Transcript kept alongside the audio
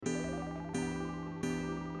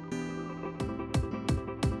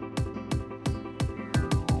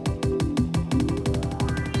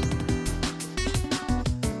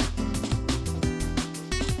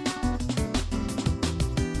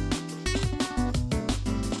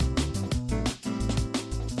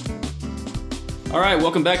All right,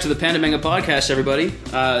 welcome back to the Panda Manga Podcast, everybody.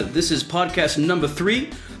 This is podcast number 3.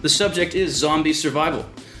 The subject is zombie survival.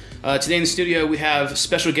 Today in the studio, we have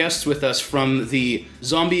special guests with us from the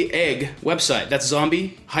Zombie Egg website. That's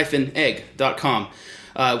zombie-egg.com.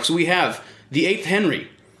 So we have the 8th Henry.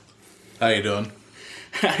 How you doing?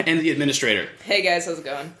 And the administrator. Hey guys, how's it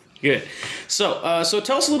going? Good. So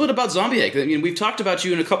tell us a little bit about Zombie Egg. I mean, we've talked about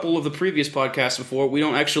you in a couple of the previous podcasts before. We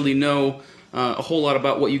don't actually know a whole lot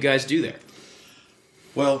about what you guys do there.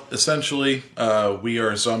 Well, essentially, we are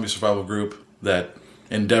a zombie survival group that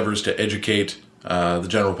endeavors to educate the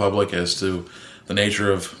general public as to the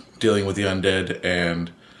nature of dealing with the undead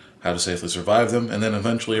and how to safely survive them, and then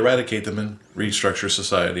eventually eradicate them and restructure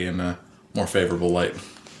society in a more favorable light.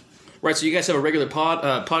 Right, so you guys have a regular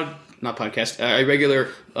a regular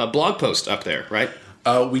blog post up there, right?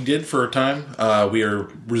 We did for a time. We are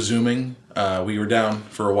resuming. We were down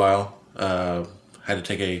for a while. Had to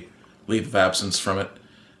take a leave of absence from it.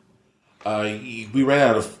 We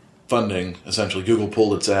ran out of funding, essentially. Google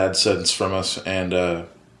pulled its AdSense from us, and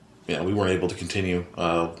we weren't able to continue.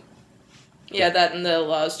 Yeah, that and the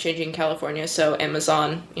laws changing in California, so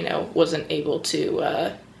Amazon, wasn't able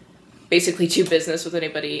to basically do business with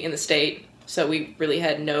anybody in the state. So we really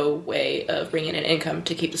had no way of bringing in income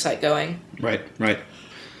to keep the site going. Right.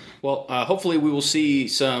 Well, hopefully we will see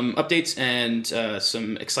some updates and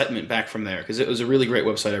some excitement back from there, because it was a really great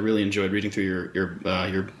website. I really enjoyed reading through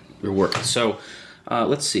your work. So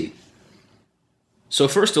let's see. So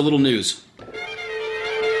first, a little news.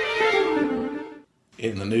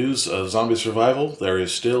 In the news of zombie survival, there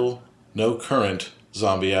is still no current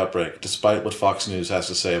zombie outbreak, despite what Fox News has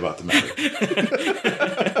to say about the matter.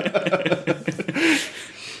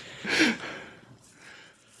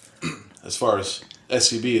 As far as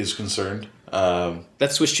SCB is concerned...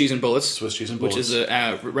 that's Swiss Cheese and Bullets. Swiss Cheese and Bullets. Which is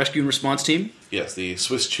a rescue and response team. Yes, the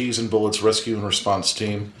Swiss Cheese and Bullets Rescue and Response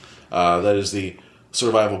Team. That is the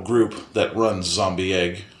survival group that runs Zombie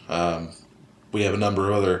Egg. We have a number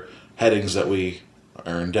of other headings that we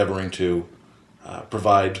are endeavoring to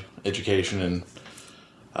provide education and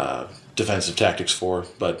defensive tactics for,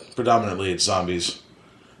 but predominantly it's zombies.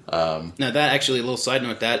 Now that actually, a little side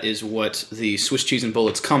note, that is what the Swiss Cheese and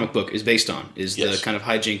Bullets comic book is based on, is yes. The kind of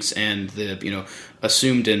hijinks and the,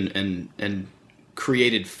 assumed and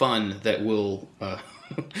created fun that will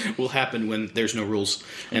happen when there's no rules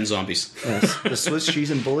and zombies. Yes, the Swiss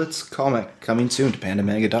Cheese and Bullets comic coming soon to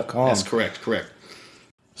pandamanga.com. That's correct.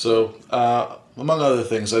 So, among other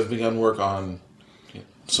things, I've begun work on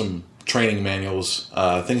some training manuals,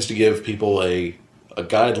 things to give people a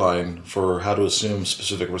guideline for how to assume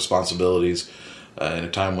specific responsibilities in a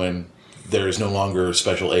time when there is no longer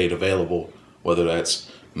special aid available, whether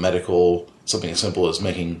that's medical, something as simple as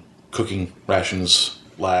making cooking rations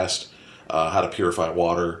last, how to purify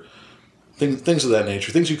water, things of that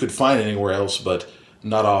nature, things you could find anywhere else, but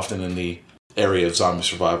not often in the area of zombie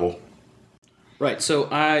survival. Right, so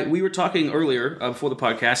we were talking earlier before the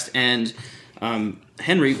podcast, and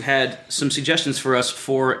Henry had some suggestions for us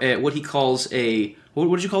for what he calls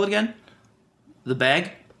what did you call it again? The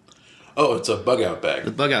bag? Oh, it's a bug-out bag.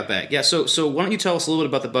 The bug-out bag. Yeah, so why don't you tell us a little bit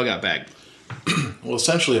about the bug-out bag? Well,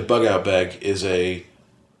 essentially a bug-out bag is a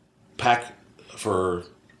pack for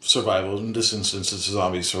survival, in this instance it's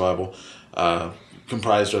zombie survival,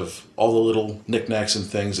 comprised of all the little knickknacks and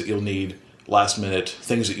things that you'll need last minute,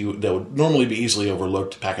 things that would normally be easily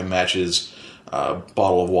overlooked, pack of matches,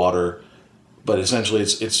 bottle of water, but essentially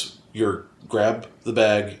it's your grab the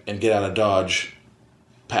bag and get out of Dodge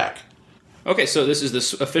pack. Okay, so this is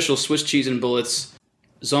the official Swiss Cheese and Bullets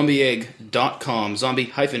zombieegg.com,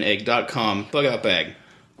 zombie-egg.com bug-out bag.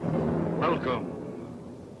 Welcome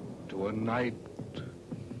to a night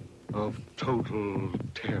of total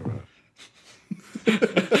terror.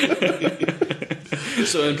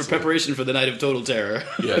 So in preparation for the night of total terror.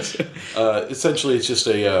 Yes. Essentially it's just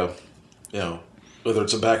a, whether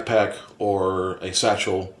it's a backpack or a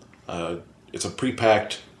satchel, it's a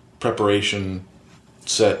pre-packed preparation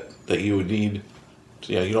set that you would need.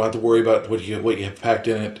 So, you don't have to worry about what you have packed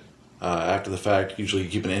in it after the fact. Usually you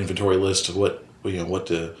keep an inventory list of what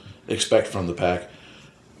to expect from the pack.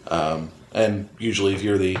 And usually if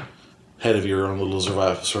you're the head of your own little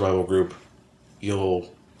survival group,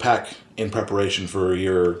 you'll pack in preparation for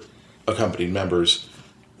your accompanied members.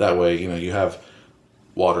 That way, you have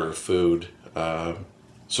water, food,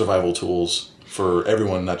 survival tools for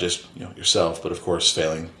everyone, not just yourself, but of course,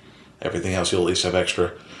 failing everything else, you'll at least have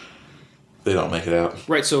extra. They don't make it out.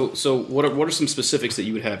 Right. So what are some specifics that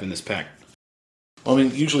you would have in this pack? Well, I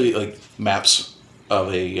mean, usually like maps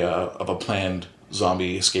of a planned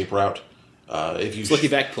zombie escape route. If you it's like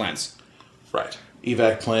evac plans. Right.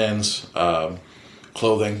 Evac plans.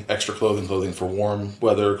 clothing, extra clothing, clothing for warm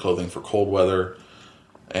weather, clothing for cold weather,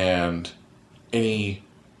 and any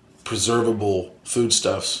preservable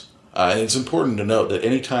foodstuffs. And it's important to note that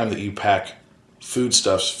any time that you pack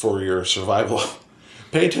foodstuffs for your survival,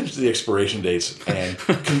 pay attention to the expiration dates and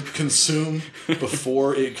consume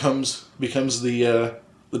before it becomes the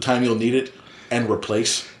time you'll need it, and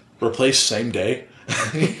replace same day.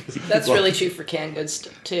 That's really true for canned goods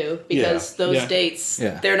too, because those dates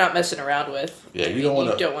they're not messing around with. Yeah, you don't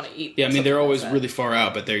want to eat. Yeah, I mean they're always really far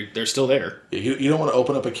out, but they're still there. You don't want to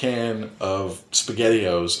open up a can of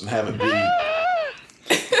SpaghettiOs and have it be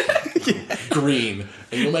green,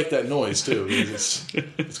 and you'll make that noise too. It's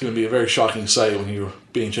going to be a very shocking sight when you're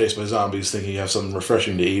being chased by zombies, thinking you have something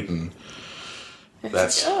refreshing to eat, and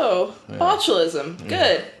that's botulism.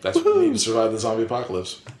 Good. That's what you need to survive the zombie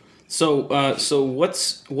apocalypse. So what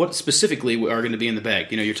specifically are going to be in the bag?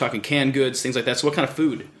 You know, you're talking canned goods, things like that. So what kind of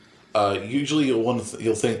food? Usually you'll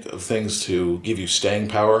think of things to give you staying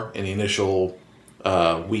power in the initial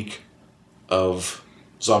week of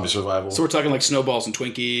zombie survival. So we're talking like snowballs and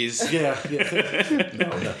Twinkies. Yeah.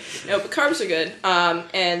 No, but carbs are good.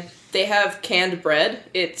 And they have canned bread.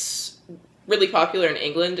 It's really popular in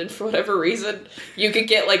England, and for whatever reason, you could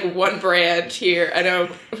get like one brand here. I know.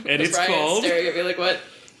 And it's Ryan's called? staring at me like, what?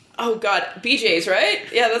 Oh God, BJ's, right?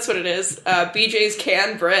 Yeah, that's what it is. BJ's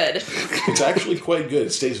canned bread. It's actually quite good.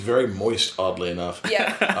 It stays very moist, oddly enough.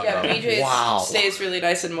 Yeah, BJ's stays really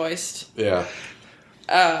nice and moist. Yeah.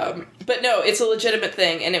 But no, it's a legitimate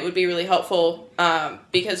thing, and it would be really helpful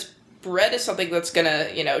because bread is something that's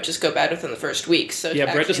gonna, just go bad within the first week. So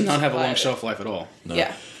Yeah, bread does not have a long shelf life at all. No.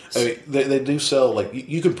 Yeah. I mean, they do sell, like,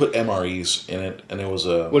 you can put MREs in it, and it was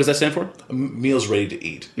What does that stand for? meals ready to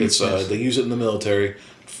eat. It's they use it in the military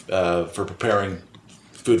for preparing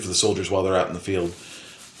food for the soldiers while they're out in the field.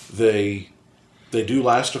 They do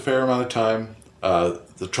last a fair amount of time.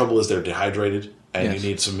 The trouble is they're dehydrated, and you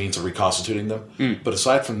need some means of reconstituting them. But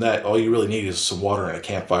aside from that, all you really need is some water and a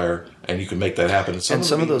campfire, and you can make that happen. And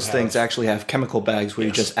some of those things actually have chemical bags where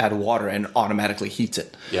you just add water and automatically heats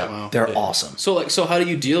it. Yeah. Wow. They're awesome. So how do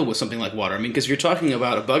you deal with something like water? I mean, because if you're talking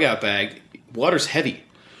about a bug out bag, water's heavy,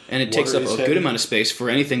 and it takes up a good amount of space for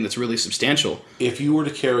anything that's really substantial. If you were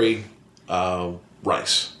to carry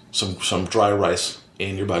rice, some dry rice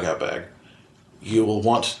in your bug out bag, you will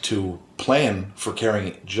want to plan for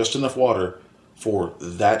carrying just enough water for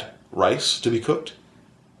that rice to be cooked,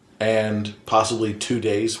 and possibly 2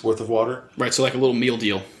 days worth of water. Right, so like a little meal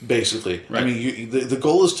deal. Basically. Right. I mean, the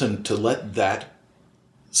goal is to let that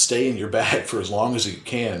stay in your bag for as long as you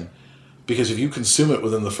can, because if you consume it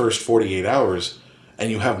within the first 48 hours and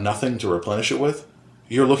you have nothing to replenish it with,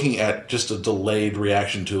 you're looking at just a delayed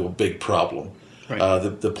reaction to a big problem. Right.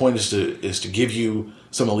 The point is to give you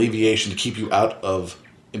some alleviation to keep you out of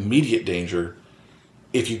immediate danger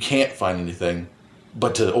if you can't find anything,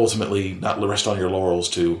 but to ultimately not rest on your laurels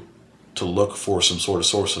to look for some sort of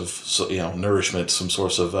source of nourishment, some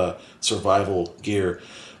source of survival gear.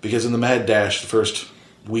 Because in the mad dash, the first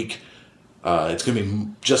week, it's going to be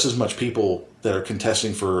just as much people that are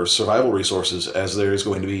contesting for survival resources as there is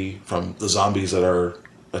going to be from the zombies that are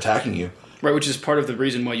attacking you. Right, which is part of the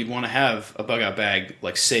reason why you'd want to have a bug out bag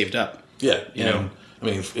like saved up. Yeah, you know. I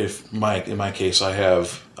mean, if in my case, I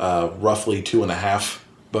have roughly 2.5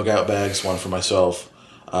 bug out bags, one for myself,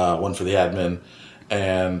 one for the admin,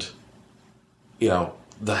 and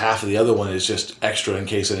the half of the other one is just extra in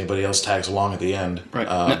case anybody else tags along at the end.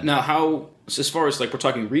 Right. Now, how, as far as like we're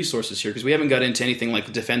talking resources here, because we haven't got into anything like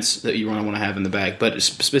the defense that you want to have in the bag, but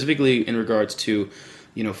specifically in regards to,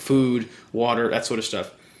 food, water, that sort of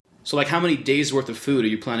stuff. So, like, how many days worth of food are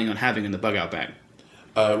you planning on having in the bug out bag?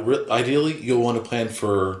 Ideally, you'll want to plan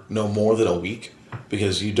for no more than a week,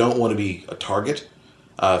 because you don't want to be a target.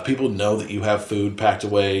 If people know that you have food packed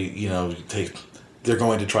away, they're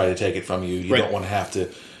going to try to take it from you. You don't want to have to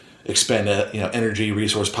expend energy,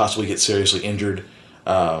 resource, possibly get seriously injured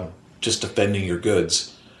just defending your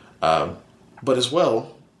goods. But as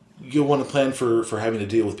well, you'll want to plan for having to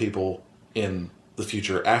deal with people in the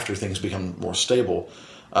future after things become more stable.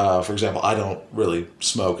 For example, I don't really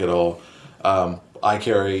smoke at all. I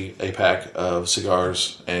carry a pack of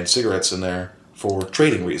cigars and cigarettes in there for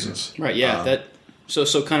trading reasons. Right, yeah.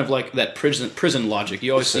 So kind of like that prison logic.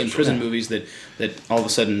 You always see in prison movies that all of a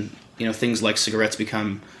sudden, things like cigarettes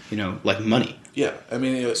become, like money. Yeah, I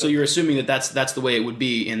mean... so you're assuming that that's the way it would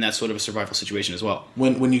be in that sort of a survival situation as well.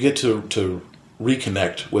 When you get to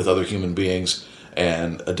reconnect with other human beings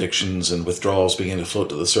and addictions and withdrawals begin to float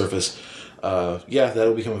to the surface,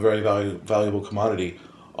 that'll become a very valuable commodity.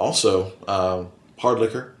 Also, hard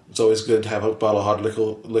liquor. It's always good to have a bottle of hard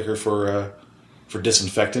liquor for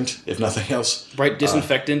disinfectant, if nothing else. Right,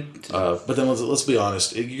 disinfectant. But then let's be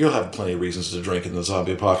honest, you'll have plenty of reasons to drink in the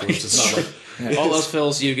zombie apocalypse. It's not like All else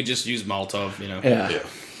fails, you could just use Molotov, Yeah.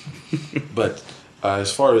 But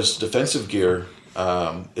as far as defensive gear,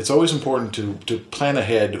 it's always important to plan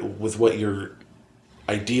ahead with what you're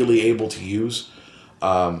ideally able to use.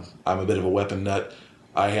 I'm a bit of a weapon nut.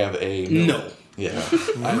 I have a yeah.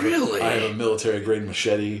 Really? I have a military grade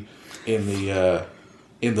machete in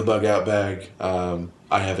the bug out bag.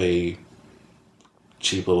 I have a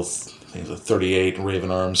cheap little I think it's a 38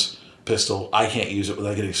 Raven Arms pistol. I can't use it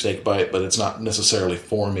without getting snake bite, but it's not necessarily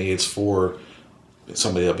for me. It's for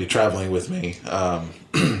somebody that'll be traveling with me.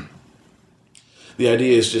 The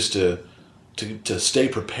idea is just to stay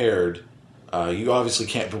prepared. You obviously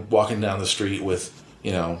can't be walking down the street with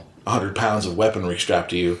 100 pounds of weaponry strapped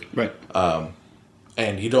to you, Right.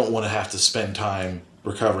 and you don't want to have to spend time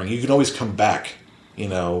recovering. You can always come back, when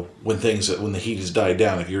the heat has died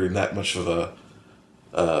down. If you're in that much of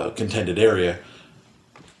a contended area,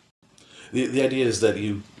 the idea is that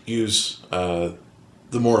you use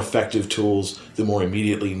the more effective tools, the more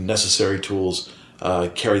immediately necessary tools.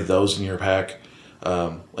 Carry those in your pack.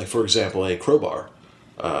 Like for example, a crowbar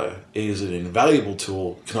is an invaluable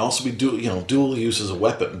tool. Can also be dual use as a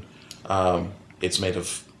weapon. It's made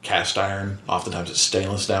of cast iron. Oftentimes it's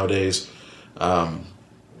stainless nowadays.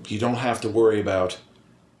 You don't have to worry about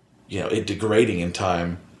it degrading in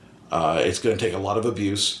time. It's going to take a lot of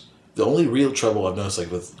abuse. The only real trouble I've noticed,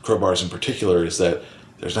 like with crowbars in particular, is that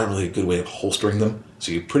there's not really a good way of holstering them.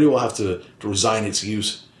 So you pretty well have to resign its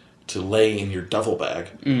use to lay in your duffel bag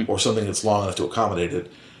or something that's long enough to accommodate it.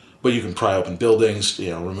 But you can pry open buildings,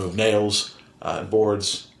 remove nails,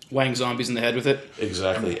 boards. Wang zombies in the head with it.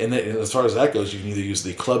 Exactly. And as far as that goes, you can either use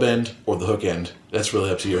the club end or the hook end. That's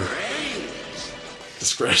really up to your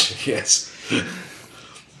discretion, yes.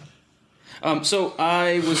 So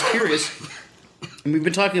I was curious, and we've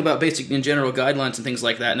been talking about basic and general guidelines and things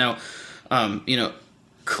like that. Now,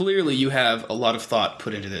 clearly you have a lot of thought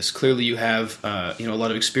put into this. Clearly you have, a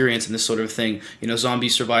lot of experience in this sort of thing. Zombie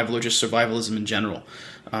survival or just survivalism in general.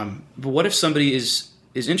 But what if somebody is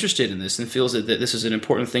interested in this and feels that this is an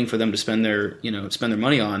important thing for them to spend their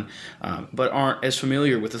money on, but aren't as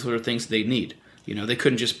familiar with the sort of things they need? They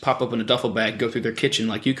couldn't just pop open a duffel bag, go through their kitchen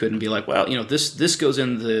like you could, and be like, well, this goes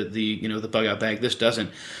in the bug out bag, this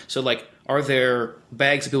doesn't. So like, are there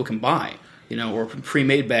bags that people can buy, or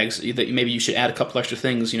pre-made bags that maybe you should add a couple extra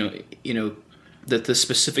things, that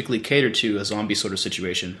specifically cater to a zombie sort of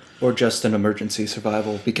situation, or just an emergency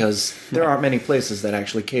survival, because there aren't many places that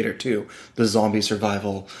actually cater to the zombie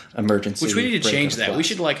survival emergency. Which we need to change that. class. We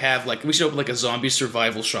should we should open a zombie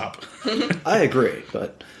survival shop. I agree,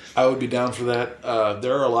 but I would be down for that.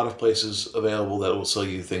 There are a lot of places available that will sell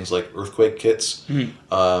you things like earthquake kits,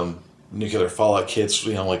 nuclear fallout kits,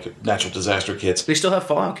 like natural disaster kits. They still have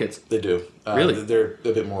Fallout kits. They do. Really? They're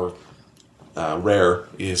a bit more rare.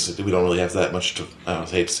 Is we don't really have that much to. I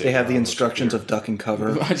hate to say. they have the instructions of duck and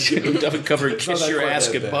cover. Duff and cover, kiss not your quite ass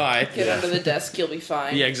that bad. goodbye. Get under the desk, you'll be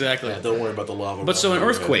fine. Yeah, exactly. Don't worry about the lava. But so an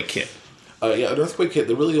earthquake kit. An earthquake kit.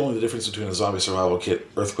 Really, only the difference between a zombie survival kit,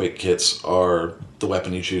 earthquake kits, are the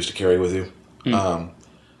weapon you choose to carry with you.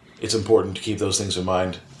 It's important to keep those things in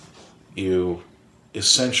mind. You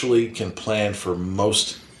essentially can plan for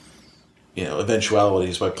most,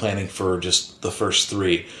 eventualities by planning for just the first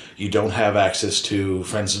three. You don't have access to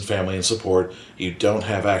friends and family and support. You don't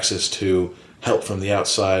have access to help from the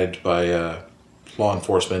outside by law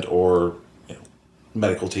enforcement or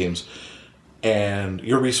medical teams. And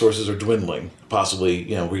your resources are dwindling, possibly,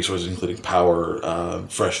 resources including power,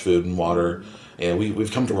 fresh food and water. And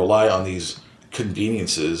we've come to rely on these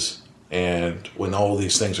conveniences, and when all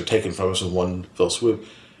these things are taken from us in one fell swoop,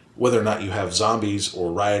 whether or not you have zombies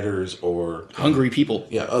or rioters or Hungry people.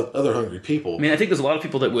 other hungry people. I mean, I think there's a lot of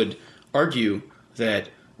people that would argue that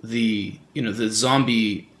the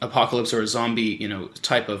zombie apocalypse or a zombie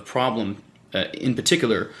type of problem in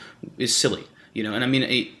particular is silly. And I mean,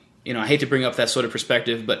 I hate to bring up that sort of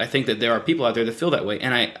perspective, but I think that there are people out there that feel that way.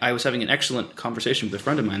 And I was having an excellent conversation with a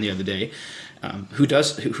friend of mine the other day, who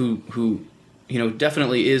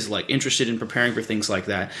definitely is interested in preparing for things like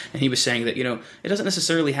that. And he was saying that, it doesn't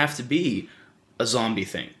necessarily have to be a zombie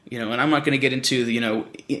thing, and I'm not going to get into the,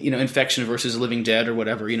 infection versus living dead or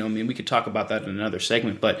whatever, I mean, we could talk about that in another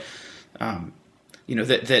segment, but, that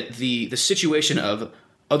the situation of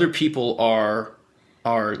other people are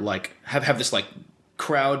have this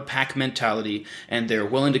crowd pack mentality, and they're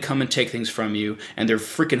willing to come and take things from you, and they're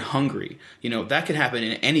freaking hungry. That could happen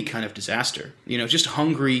in any kind of disaster. Just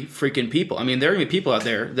hungry freaking people. I mean, there are going to be people out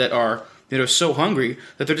there that are so hungry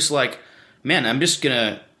that they're just like, man, I'm just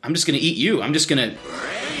gonna I'm just gonna eat you. I'm just gonna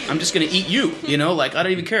eat you. You know, like I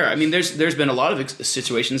don't even care. I mean, there's been a lot of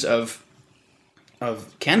situations of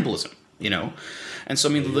cannibalism. You know, and so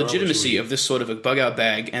I mean the legitimacy of this sort of a bug out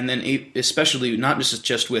bag, and then especially not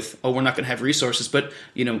just with we're not going to have resources, but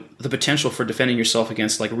you know the potential for defending yourself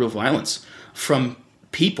against like real violence from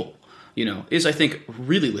people. You know, is I think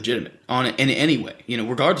really legitimate in any way. You know,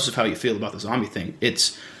 regardless of how you feel about the zombie thing,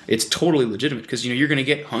 it's totally legitimate because you know you're going to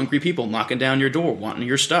get hungry people knocking down your door, wanting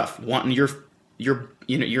your stuff, wanting your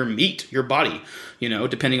your meat, your body. You know,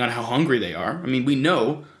 depending on how hungry they are. I mean, we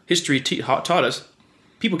know history taught us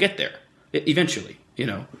people get there eventually. You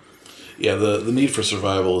know. Yeah, the need for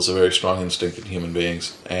survival is a very strong instinct in human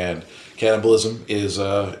beings, and cannibalism is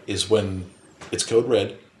when it's code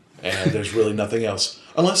red, and there's really nothing else.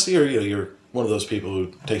 Unless you're one of those people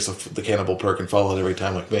who takes the cannibal perk and follow it every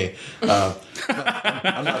time, like me.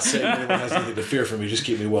 I'm not saying anyone has anything to fear from me. Just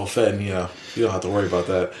keep me well fed, and you don't have to worry about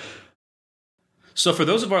that. So, for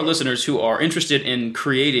those of our listeners who are interested in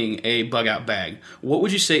creating a bug out bag, what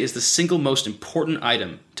would you say is the single most important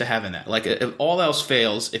item to have in that? Like, if all else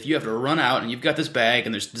fails, if you have to run out and you've got this bag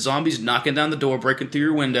and there's zombies knocking down the door, breaking through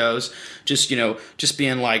your windows, just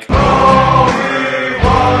being like.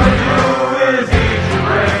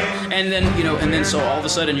 And then so all of a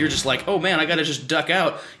sudden you're just like, oh man, I gotta just duck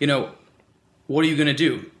out. You know, what are you gonna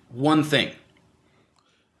do? One thing.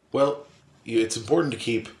 Well, it's important to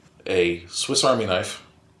keep a Swiss Army knife,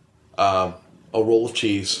 a roll of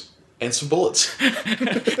cheese, and some bullets.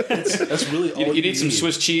 That's really all you need. Some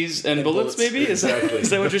Swiss cheese and bullets, maybe? Exactly. Is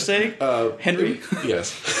that what you're saying? Henry?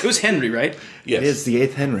 Yes. It was Henry, right? Yes. It is the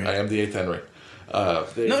 8th Henry. I am the 8th Henry.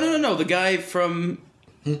 No. The guy from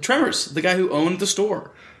Tremors. The guy who owned the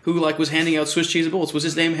store. Who was handing out Swiss cheese and bullets. Was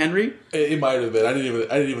his name Henry? It might have been. I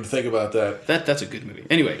didn't even think about that. That's a good movie.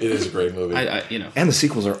 Anyway, it is a great movie. And the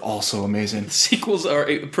sequels are also amazing. The sequels are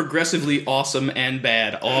progressively awesome and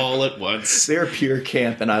bad all at once. They're pure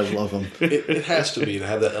camp, and I love them. It has to be to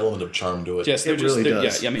have that element of charm to it. Yes, it really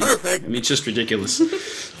does. Yeah, it's just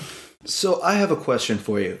ridiculous. So I have a question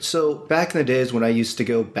for you. So back in the days when I used to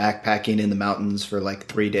go backpacking in the mountains for like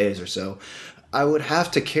 3 days or so, I would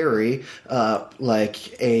have to carry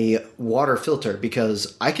a water filter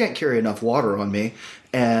because I can't carry enough water on me.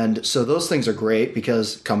 And so those things are great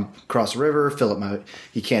because come across the river, fill up my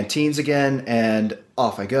canteens again, and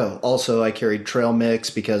off I go. Also, I carried trail mix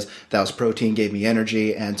because that was protein, gave me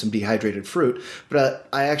energy, and some dehydrated fruit. But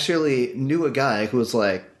I actually knew a guy who was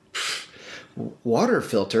like, water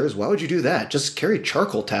filters? Why would you do that? Just carry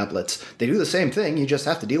charcoal tablets. They do the same thing. You just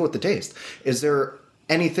have to deal with the taste. Is there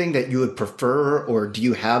anything that you would prefer, or do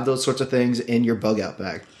you have those sorts of things in your bug out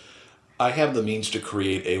bag? I have the means to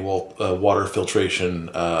create a water filtration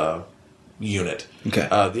unit. Okay.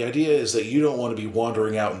 The idea is that you don't want to be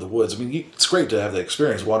wandering out in the woods. I mean, it's great to have the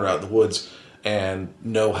experience, wander out in the woods, and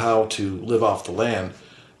know how to live off the land.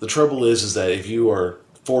 The trouble is that if you are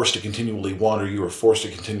forced to continually wander, you are forced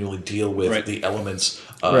to continually deal with the elements.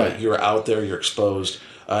 You're out there, you're exposed.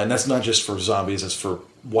 And that's not just for zombies, it's for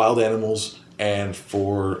wild animals, and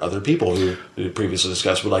for other people who we previously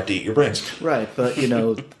discussed would like to eat your brains. Right, but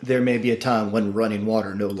there may be a time when running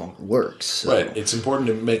water no longer works. So. Right, it's important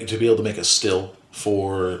to be able to make a still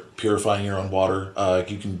for purifying your own water.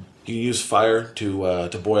 You can use fire to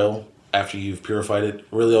boil after you've purified it.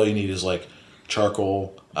 Really, all you need is like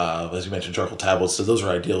charcoal, as you mentioned, charcoal tablets. So those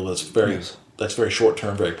are ideal. That's very short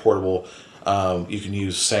term, very portable. You can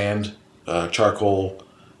use sand, charcoal,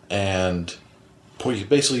 and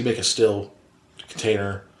basically make a still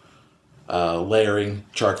container, layering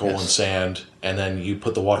charcoal and sand, and then you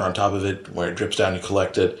put the water on top of it. Where it drips down, you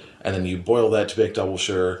collect it, and then you boil that to make double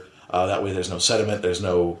sure. That way there's no sediment, there's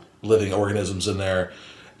no living organisms in there,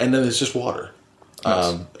 and then it's just water.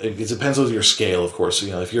 Nice. It depends on your scale, of course.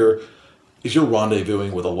 If you're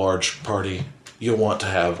rendezvousing with a large party, you'll want to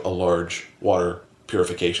have a large water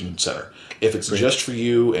purification center. If it's just for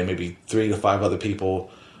you and maybe 3 to 5 other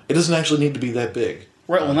people, it doesn't actually need to be that big.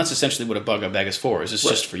 Right, well, and that's essentially what a bug out bag is for. Is it's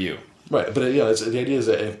just for you. Right, but the idea is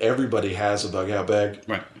that if everybody has a bug out bag,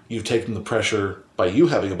 you've taken the pressure by you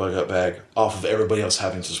having a bug out bag off of everybody else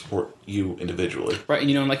having to support you individually. Right,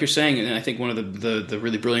 and like you're saying, and I think one of the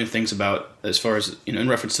really brilliant things about, as far as in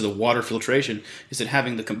reference to the water filtration, is that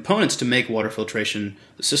having the components to make water filtration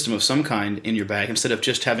the system of some kind in your bag, instead of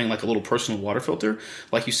just having like a little personal water filter.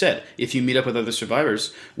 Like you said, if you meet up with other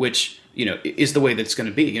survivors, which is the way that it's going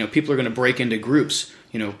to be. People are going to break into groups.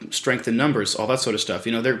 Strength in numbers, all that sort of stuff.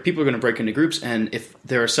 People are going to break into groups, and if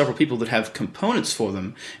there are several people that have components for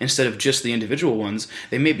them instead of just the individual ones,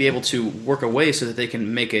 they may be able to work a way so that they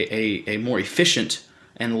can make a more efficient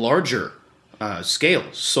and larger scale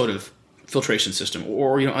sort of filtration system,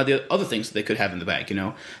 or the other things that they could have in the bag.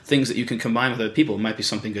 Things that you can combine with other people might be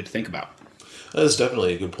something good to think about. That is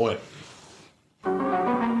definitely a good point.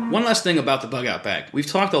 One last thing about the bug out bag. We've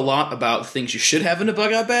talked a lot about things you should have in a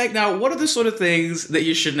bug out bag. Now, what are the sort of things that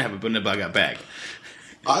you shouldn't have in a bug out bag?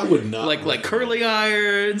 I would not like curling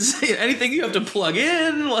irons, anything you have to plug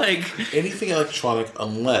in, like anything electronic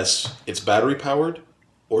unless it's battery powered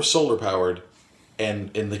or solar powered.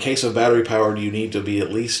 And in the case of battery powered, you need to be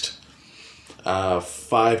at least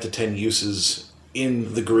 5 to 10 uses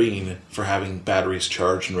in the green for having batteries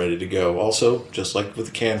charged and ready to go. Also, just like with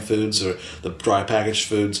the canned foods or the dry packaged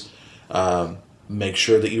foods, make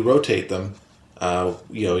sure that you rotate them.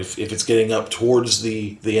 If it's getting up towards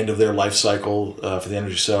the end of their life cycle for the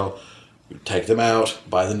energy cell, take them out,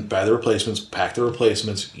 buy the replacements, pack the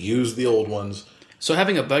replacements, use the old ones. So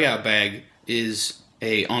having a bug out bag is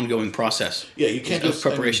a ongoing process. Yeah, you can't just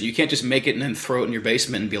preparation. You can't just make it and then throw it in your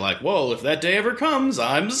basement and be like, "Well, if that day ever comes,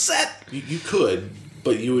 I'm set." You could,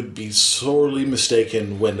 but you would be sorely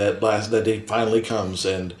mistaken when that day finally comes,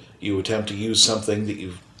 and you attempt to use something that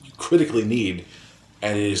you critically need,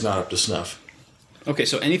 and it is not up to snuff. Okay,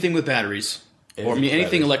 so anything with batteries,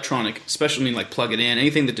 anything electronic, especially like plug it in,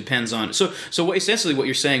 anything that depends on. So essentially what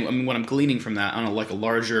you're saying, what I'm gleaning from that on a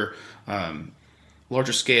larger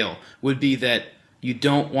scale would be that you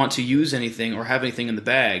don't want to use anything or have anything in the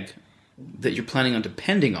bag that you're planning on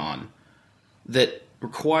depending on that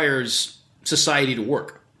requires society to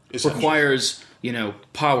work. Requires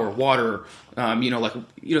power, water,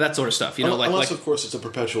 that sort of stuff. Unless, of course, it's a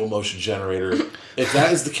perpetual motion generator. If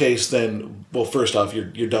that is the case, then, well, first off,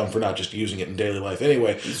 you're dumb for not just using it in daily life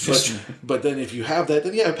anyway. But then if you have that,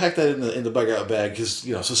 then pack that in the bug out bag because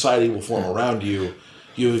society will form around you.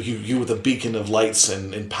 You with a beacon of lights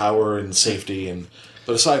and power and safety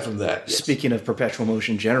But aside from that, yes. Speaking of perpetual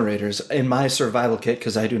motion generators, in my survival kit,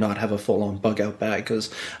 because I do not have a full-on bug-out bag, because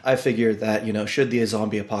I figured that, should the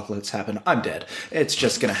zombie apocalypse happen, I'm dead. It's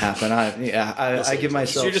just going to happen. I give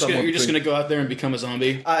myself... So you're just going to go out there and become a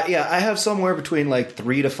zombie? I have somewhere between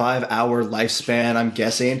 3 to 5 hour lifespan, I'm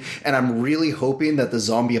guessing, and I'm really hoping that the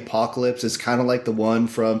zombie apocalypse is kind of like the one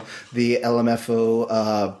from the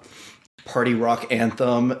LMFO... party rock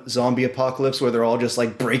anthem zombie apocalypse where they're all just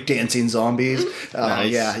breakdancing zombies.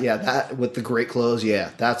 Nice. That with the great clothes.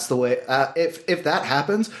 That's the way. If that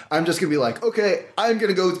happens, I'm just gonna be okay, I'm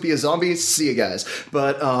gonna go be a zombie. See you guys.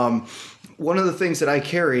 But one of the things that I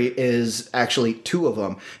carry is actually 2 of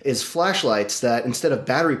them is flashlights that instead of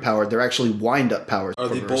battery powered, they're actually wind up powered. Are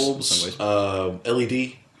the bulbs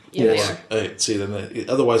LED? Yeah. See, then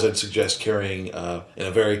otherwise I'd suggest carrying in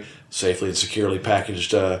a very safely and securely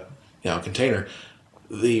packaged container,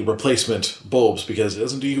 the replacement bulbs, because it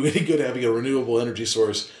doesn't do you any good having a renewable energy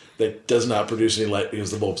source that does not produce any light because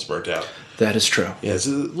the bulb's burnt out. That is true. Yeah, so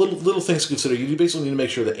little things to consider. You basically need to make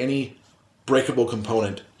sure that any breakable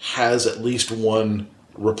component has at least one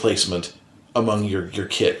replacement among your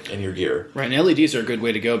kit and your gear. Right, and LEDs are a good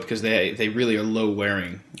way to go because they really are low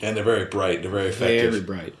wearing. And they're very bright. They're very effective. Very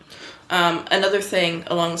bright. Another thing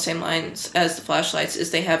along the same lines as the flashlights is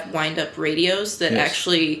they have wind-up radios that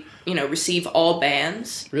actually, receive all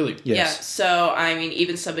bands. Really? Yes. Yeah, so,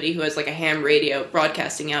 even somebody who has, a ham radio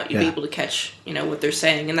broadcasting out, you'd be able to catch, what they're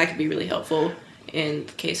saying, and that could be really helpful in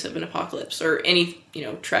the case of an apocalypse or any,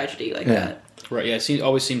 tragedy like that. Right, yeah, it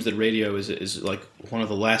always seems that radio is one of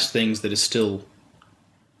the last things that is still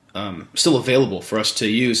available for us to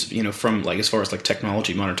use, from as far as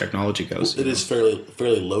technology, modern technology goes. It is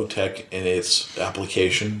fairly low tech in its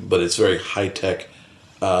application, but it's very high tech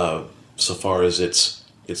so far as its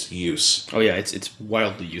use. Oh yeah, it's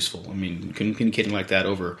wildly useful. Communicating like that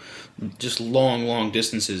over just long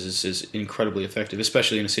distances is incredibly effective,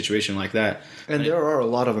 especially in a situation like that. And there are a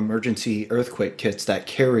lot of emergency earthquake kits that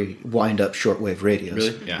carry wind-up shortwave radios.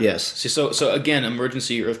 Really? Yeah. Yes. So again,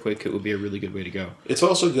 emergency earthquake kit would be a really good way to go. It's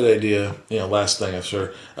also a good idea, last thing I'm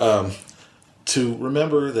sure, to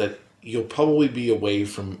remember that you'll probably be away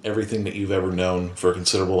from everything that you've ever known for a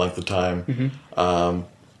considerable length of time. Mm-hmm.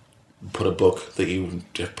 Put a book that you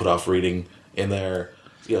put off reading in there.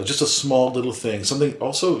 Just a small little thing. Something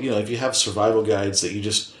also, if you have survival guides that you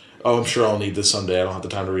just, I'm sure I'll need this someday. I don't have the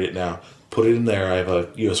time to read it now. Put it in there. I have a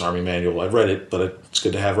U.S. Army manual. I've read it, but it's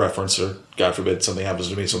good to have reference, or God forbid something happens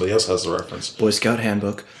to me, somebody else has the reference. Boy Scout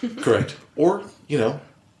handbook. Correct. Or,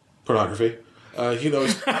 pornography. It's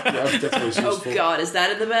definitely useful. Oh God, is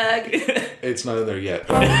that in the bag? It's not in there yet.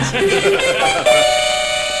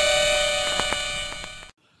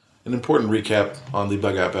 An important recap on the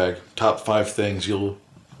bug out bag. Top 5 things you'll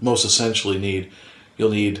most essentially need.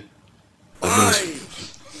 You'll need a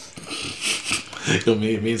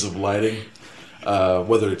means of lighting.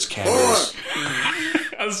 whether it's candles.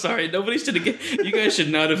 I'm sorry. Nobody should have you guys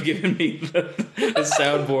should not have given me the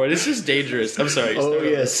soundboard. It's just dangerous. I'm sorry. Oh,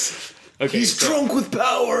 yes. Okay, He's drunk with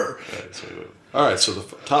power. All right, so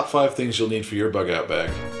the top 5 things you'll need for your bug out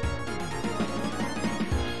bag.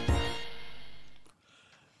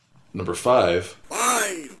 Number 5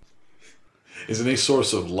 is any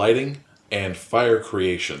source of lighting and fire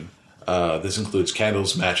creation. This includes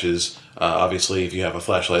candles, matches. Obviously, if you have a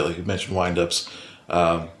flashlight, like you mentioned, wind-ups,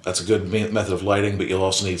 that's a good method of lighting, but you'll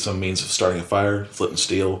also need some means of starting a fire, flint and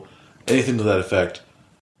steel, anything to that effect.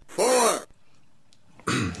 4.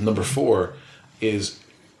 Number 4 is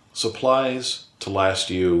supplies to last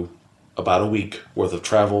you about a week worth of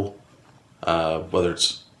travel, whether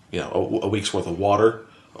it's a week's worth of water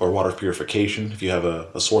or water purification if you have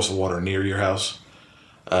a source of water near your house.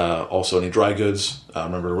 Also any dry goods,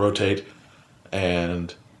 remember to rotate.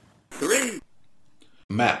 And 3.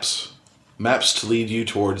 Maps to lead you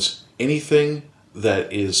towards anything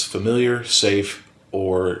that is familiar, safe,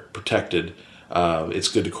 or protected. It's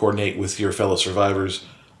good to coordinate with your fellow survivors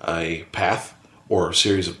a path or a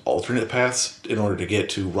series of alternate paths in order to get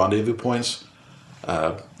to rendezvous points.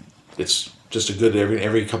 It's just a good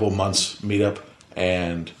every couple of months meet up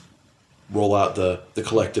and roll out the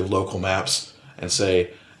collective local maps and say,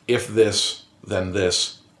 if this, then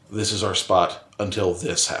this is our spot until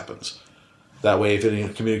this happens. That way, if any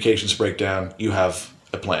communications break down, you have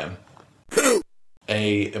a plan.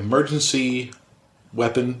 A emergency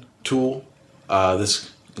weapon tool. This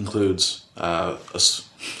includes a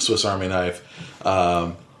Swiss Army knife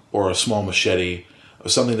or a small machete, or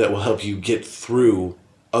something that will help you get through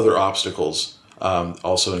other obstacles.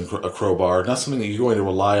 Also a crowbar. Not something that you're going to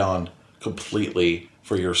rely on completely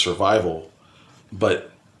for your survival,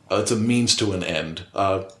 but it's a means to an end.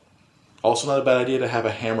 Also not a bad idea to have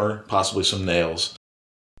a hammer, possibly some nails.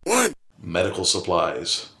 1. Medical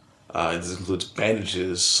supplies. This includes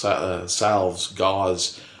bandages, salves,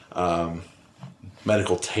 gauze,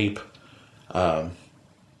 medical tape,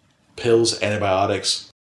 pills,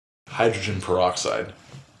 antibiotics, hydrogen peroxide.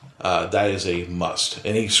 That is a must.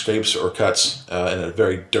 Any scrapes or cuts in a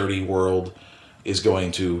very dirty world is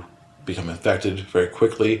going to become infected very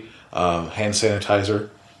quickly. Hand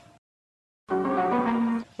sanitizer.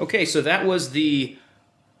 Okay, so that was the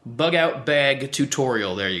bug out bag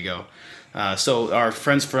tutorial. There you go. So our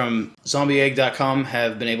friends from zombieegg.com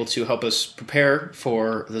have been able to help us prepare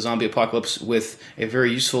for the zombie apocalypse with a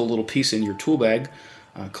very useful little piece in your tool bag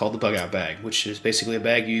called the bug out bag, which is basically a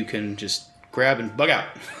bag you can just grab and bug out.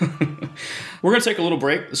 We're going to take a little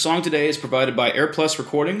break. The song today is provided by AirPlus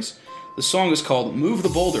Recordings. The song is called Move the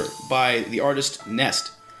Boulder by the artist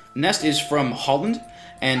Nest. Nest is from Holland,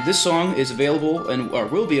 and this song is available and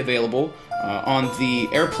will be available on the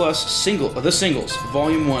AirPlus The Singles,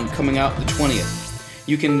 Volume 1, coming out the 20th.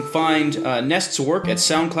 You can find Nest's work at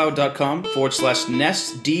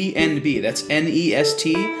soundcloud.com/NestDNB. That's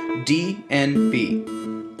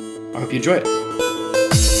NESTDNB. I hope you enjoy it.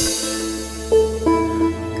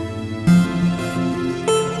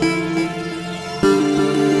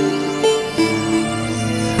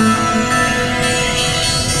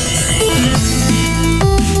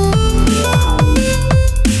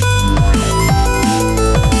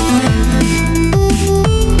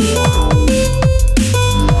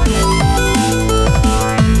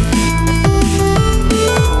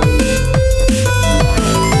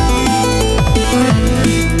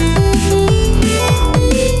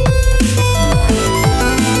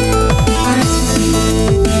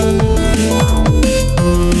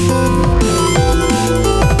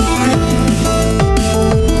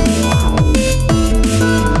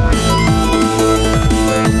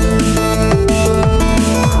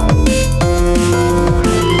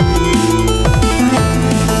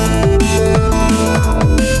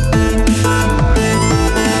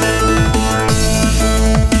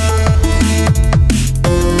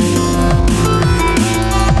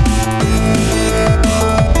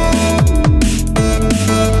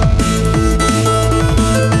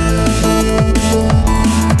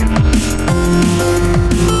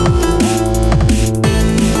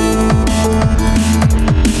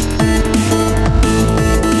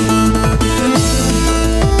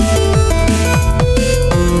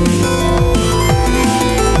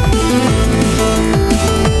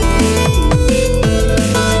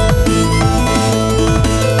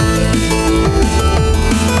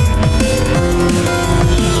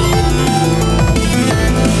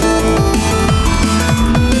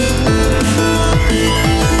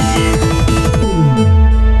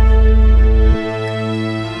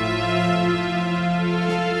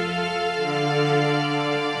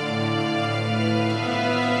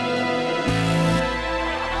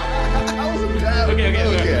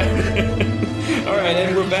 Okay. All right,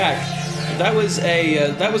 and we're back. That was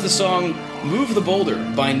the song "Move the Boulder"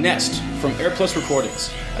 by Nest from AirPlus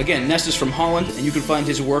Recordings. Again, Nest is from Holland, and you can find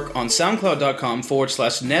his work on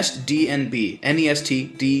SoundCloud.com/NestDNB,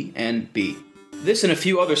 NESTDNB. This and a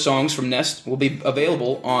few other songs from Nest will be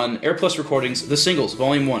available on AirPlus Recordings, The Singles,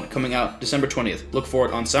 Volume 1, coming out December 20th. Look for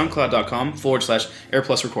it on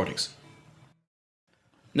SoundCloud.com/AirPlus Recordings.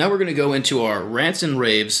 Now we're going to go into our Rants and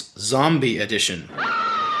Raves Zombie Edition.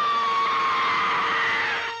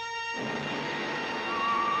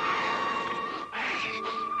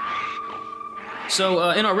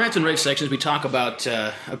 So, in our rant and rave sections, we talk about,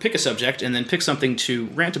 pick a subject, and then pick something to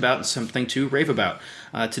rant about and something to rave about.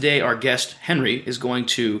 Today, our guest, Henry, is going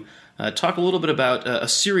to talk a little bit about a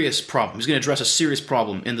serious problem. He's going to address a serious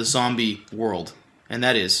problem in the zombie world, and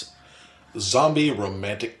that is... zombie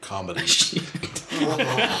romantic comedy.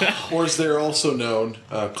 Or as they're also known,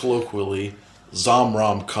 colloquially,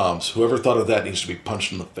 Zom-rom-coms. Whoever thought of that needs to be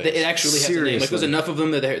punched in the face. It actually has a name. Like, there's enough of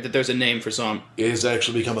them that there's a name for Zom. It has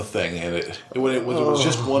actually become a thing, and when it was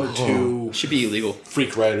just one or two should be illegal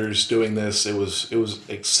freak writers doing this, it was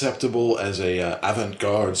acceptable as a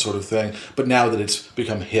avant-garde sort of thing. But now that it's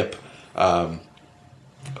become hip, I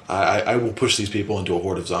will push these people into a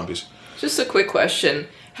horde of zombies. Just a quick question.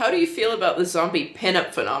 How do you feel about the zombie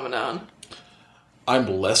pinup phenomenon?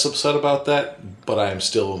 I'm less upset about that, but I am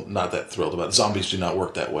still not that thrilled about it. Zombies do not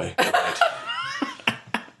work that way.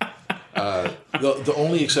 The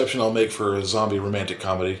only exception I'll make for a zombie romantic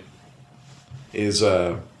comedy is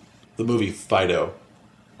the movie Fido.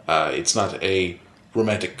 It's not a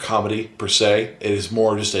romantic comedy per se. It is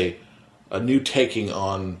more just a new taking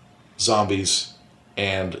on zombies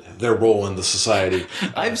and their role in the society.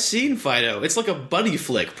 I've seen Fido. It's like a buddy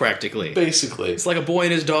flick, practically. Basically. It's like a boy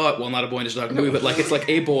and his dog. Well, not a boy and his dog movie, but like it's like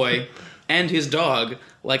a boy and his dog,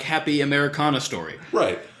 like Happy Americana story.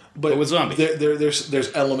 Right. But with zombies.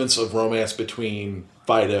 There's elements of romance between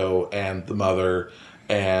Fido and the mother,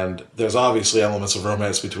 and there's obviously elements of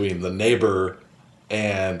romance between the neighbor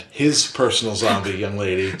and his personal zombie young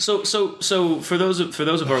lady. So for those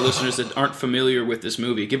of our listeners that aren't familiar with this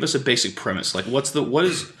movie, give us a basic premise. Like, it's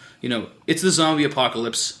the zombie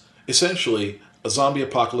apocalypse. Essentially, a zombie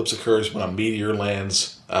apocalypse occurs when a meteor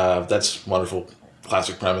lands. That's a wonderful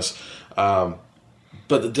classic premise. But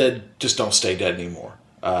the dead just don't stay dead anymore,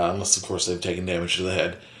 unless of course they've taken damage to the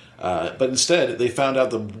head. But instead, they found out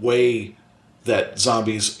the way that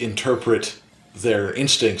zombies interpret their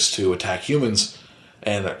instincts to attack humans.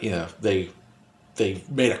 And, they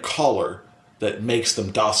made a collar that makes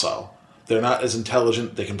them docile. They're not as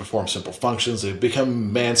intelligent. They can perform simple functions. They've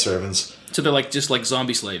become manservants. So they're just like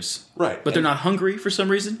zombie slaves. Right. But they're not hungry for some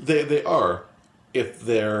reason? They are. If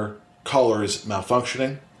their collar is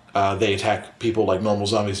malfunctioning, they attack people like normal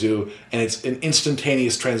zombies do. And it's an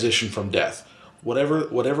instantaneous transition from death.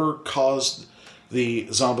 Whatever caused the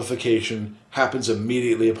zombification happens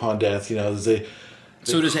immediately upon death.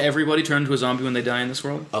 So does everybody turn into a zombie when they die in this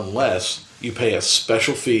world? Unless you pay a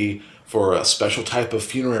special fee for a special type of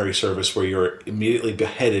funerary service where you're immediately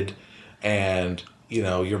beheaded and,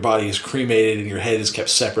 your body is cremated and your head is kept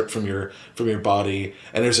separate from your body.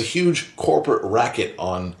 And there's a huge corporate racket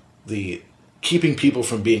on the keeping people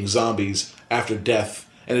from being zombies after death.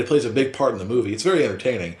 And it plays a big part in the movie. It's very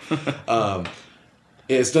entertaining.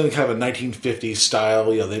 It's done in kind of a 1950s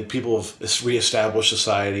style. People have reestablished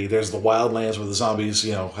society. There's the wildlands where the zombies,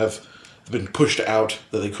 have been pushed out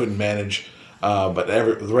that they couldn't manage. But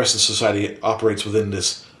the rest of society operates within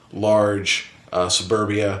this large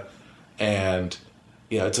suburbia, and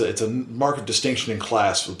it's a mark of distinction in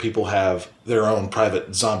class where people have their own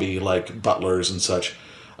private zombie-like butlers and such.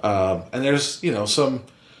 And there's some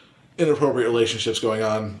inappropriate relationships going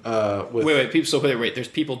on with... Wait. There's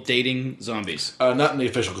people dating zombies. Not in the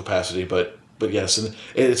official capacity, but yes, and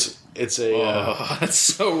it's a... that's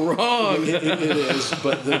so wrong! It is,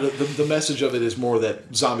 but the message of it is more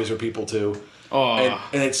that zombies are people too. And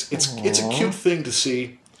it's a cute thing to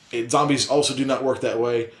see. Zombies also do not work that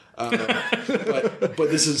way. But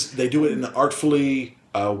they do it in an artfully,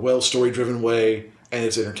 well story-driven way, and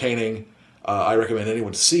it's entertaining. I recommend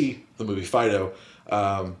anyone to see the movie Fido.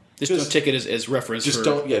 Just don't take it as reference.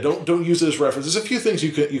 Don't use it as reference. There's a few things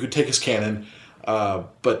you could take as canon,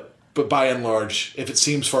 but by and large, if it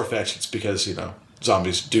seems far fetched, it's because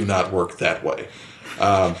zombies do not work that way.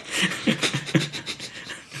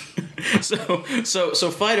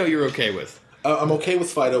 So Fido, you're okay with? I'm okay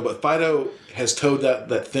with Fido, but Fido has towed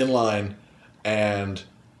that thin line, and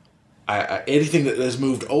anything that has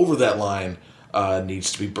moved over that line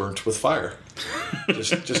needs to be burnt with fire.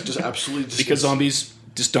 Just absolutely. Because zombies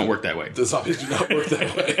just don't work that way. The zombies do not work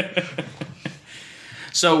that way.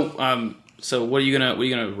 So what are you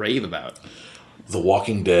gonna rave about? The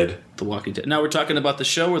Walking Dead. The Walking Dead. Now we're talking about the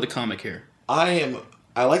show or the comic here. I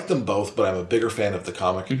like them both, but I'm a bigger fan of the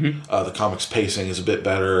comic. The comic's pacing is a bit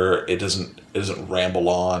better. It doesn't ramble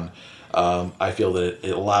on. I feel that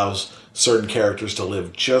it allows certain characters to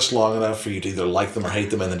live just long enough for you to either like them or hate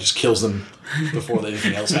them, and then just kills them before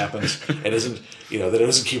anything else happens. It doesn't, that it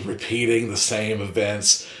doesn't keep repeating the same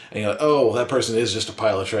events. And you're like, oh, that person is just a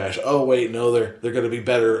pile of trash. Oh, wait, no, they're going to be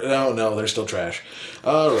better. No, they're still trash.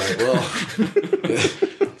 All right, well,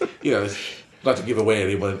 not to give away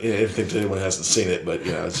anything to anyone who hasn't seen it, but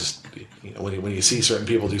it's just when you see certain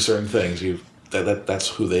people do certain things, that's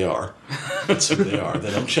who they are. That's who they are.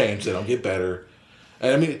 They don't change. They don't get better.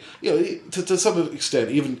 And I mean, to some extent,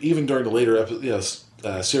 even during the later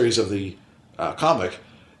series of the comic,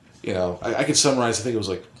 I could summarize. I think it was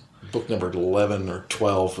like book number 11 or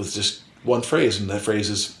 12 with just one phrase, and that phrase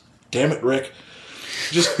is "Damn it, Rick."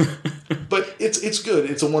 But it's good.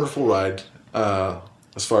 It's a wonderful ride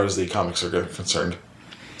as far as the comics are concerned.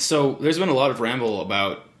 So there's been a lot of ramble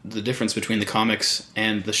about the difference between the comics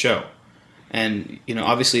and the show, and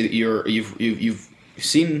obviously you've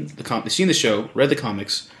seen the show, read the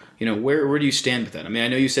comics. Where do you stand with that? I mean, I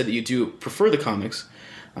know you said that you do prefer the comics,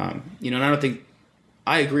 and I don't think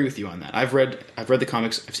I agree with you on that. I've read the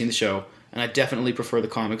comics, I've seen the show, and I definitely prefer the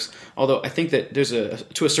comics. Although I think that there's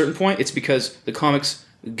to a certain point, it's because the comics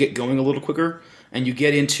get going a little quicker, and you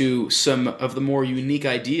get into some of the more unique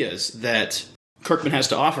ideas that Kirkman has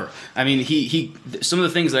to offer. I mean, he some of the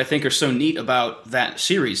things that I think are so neat about that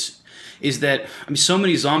series is that so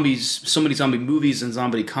many zombie movies and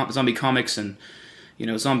zombie comics and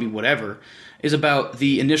zombie whatever is about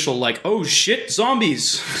the initial like, oh shit, zombies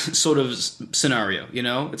sort of scenario.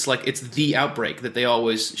 It's like it's the outbreak that they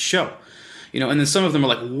always show. And then some of them are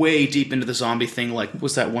like way deep into the zombie thing. Like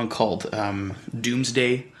what's that one called?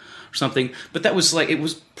 Doomsday or something. But that was like it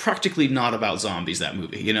was practically not about zombies, that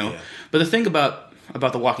movie. Yeah. But the thing about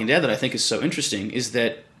The Walking Dead that I think is so interesting is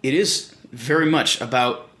that it is very much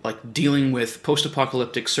about like dealing with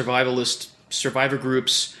post-apocalyptic survivor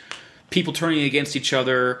groups, people turning against each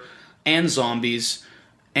other, and zombies,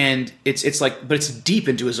 and it's like, but it's deep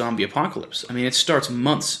into a zombie apocalypse. I mean, it starts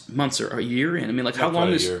months or a year in. I mean, like how long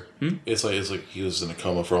is? It's like he was in a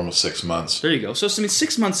coma for almost 6 months. There you go. So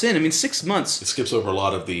 6 months in. I mean, 6 months. It skips over a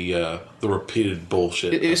lot of the repeated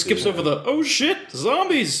bullshit. It skips over the oh shit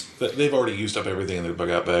zombies. They've already used up everything in their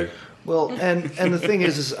bug-out bag. Well, and the thing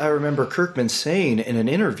is I remember Kirkman saying in an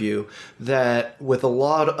interview that with a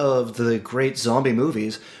lot of the great zombie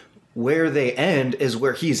movies, where they end is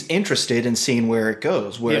where he's interested in seeing where it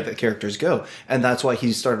goes, where the characters go. And that's why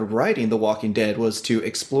he started writing The Walking Dead, was to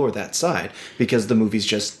explore that side, because the movies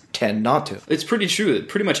just tend not to. It's pretty true that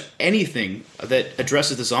pretty much anything that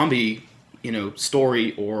addresses the zombie,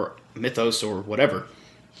 story or mythos or whatever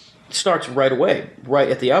starts right away, right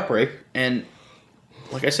at the outbreak. And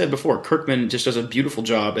like I said before, Kirkman just does a beautiful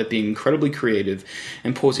job at being incredibly creative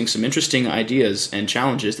and posing some interesting ideas and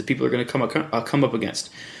challenges that people are going to come up against.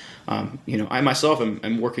 I myself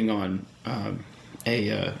am working on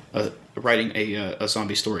writing a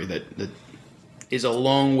zombie story that is a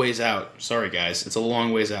long ways out. Sorry, guys, it's a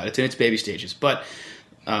long ways out. It's in its baby stages, but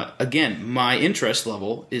again, my interest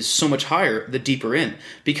level is so much higher the deeper in,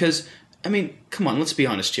 because I mean, come on, let's be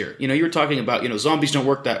honest here. You were talking about zombies don't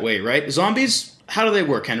work that way, right? Zombies, how do they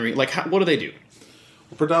work, Henry? Like, what do they do?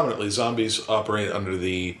 Well, predominantly, zombies operate under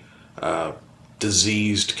the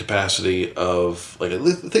diseased capacity of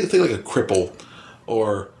think like a cripple,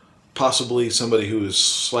 or possibly somebody who is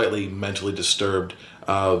slightly mentally disturbed.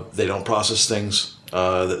 They don't process things.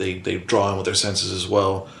 That they draw on with their senses as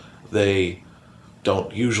well. They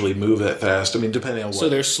don't usually move that fast. I mean, depending on what. So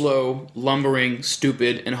they're slow, lumbering,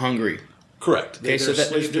 stupid, and hungry. Correct. Okay, so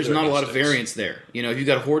there's not a lot of variance there. If you've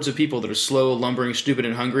got hordes of people that are slow, lumbering, stupid,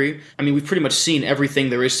 and hungry, I mean, we've pretty much seen everything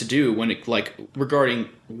there is to do regarding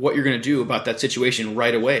what you're going to do about that situation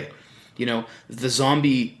right away. The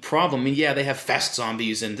zombie problem, I mean, yeah, they have fast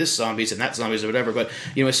zombies and this zombies and that zombies or whatever, but,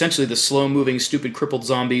 essentially the slow-moving, stupid, crippled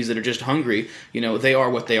zombies that are just hungry, they are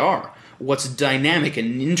what they are. What's dynamic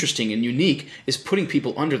and interesting and unique is putting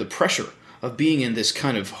people under the pressure of being in this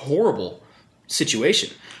kind of horrible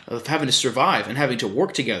situation, of having to survive and having to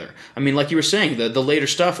work together. I mean, like you were saying, the later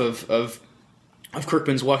stuff of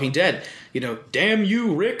Kirkman's Walking Dead, damn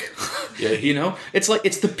you, Rick. Yeah. It's like,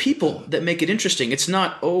 it's the people that make it interesting. It's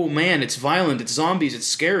not, oh man, it's violent, it's zombies, it's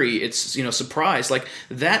scary, it's, surprise. Like,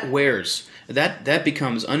 that wears. That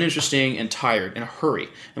becomes uninteresting and tired in a hurry.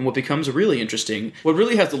 And what becomes really interesting, what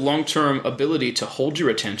really has the long-term ability to hold your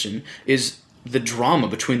attention, is the drama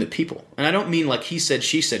between the people. And I don't mean like he said,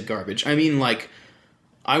 she said garbage. I mean like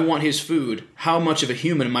I want his food. How much of a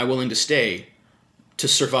human am I willing to stay to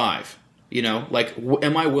survive? You know, like,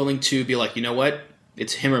 am I willing to be like, you know what?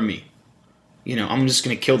 It's him or me. You know, I'm just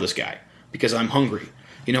going to kill this guy because I'm hungry.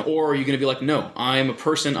 You know, or are you going to be like, no, I am a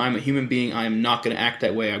person, I'm a human being, I am not going to act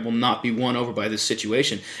that way, I will not be won over by this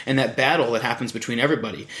situation. And that battle that happens between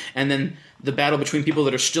everybody. And then the battle between people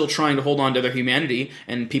that are still trying to hold on to their humanity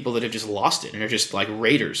and people that have just lost it and are just like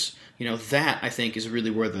raiders. You know, that, I think, is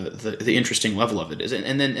really where the interesting level of it is.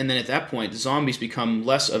 And then at that point, zombies become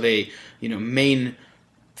less of a, you know, main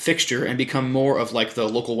fixture and become more of like the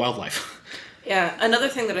local wildlife. Yeah, another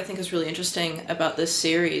thing that I think is really interesting about this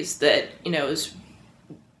series that, you know, is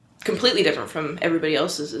completely different from everybody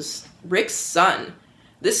else's is Rick's son.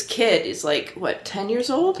 This kid is like, what, 10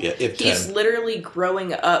 years old? Yeah, if 10. He's literally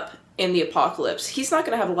growing up in the apocalypse. He's not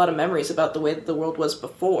going to have a lot of memories about the way that the world was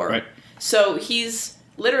before. Right. So he's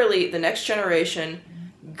literally the next generation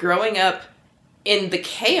growing up in the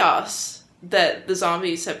chaos that the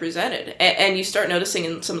zombies have presented. And you start noticing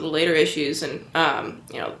in some of the later issues, and,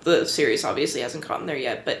 you know, the series obviously hasn't gotten there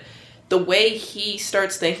yet, but the way he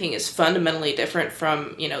starts thinking is fundamentally different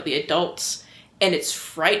from, you know, the adults, and it's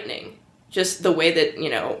frightening. Just the way that, you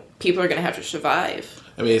know, people are going to have to survive.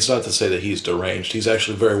 I mean, it's not to say that he's deranged. He's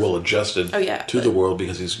actually very well adjusted to the world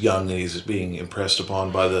because he's young and he's being impressed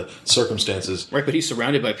upon by the circumstances. Right, but he's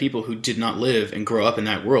surrounded by people who did not live and grow up in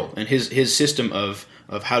that world. And his system of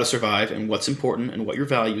how to survive and what's important and what your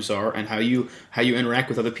values are and how you interact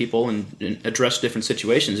with other people and address different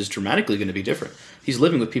situations is dramatically going to be different. He's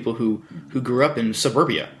living with people who grew up in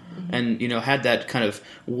suburbia and, you know, had that kind of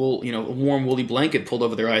warm woolly blanket pulled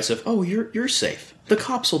over their eyes of, oh, you're safe. The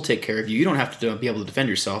cops will take care of you. You don't have to be able to defend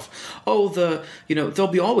yourself. Oh, there'll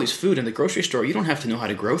be always food in the grocery store. You don't have to know how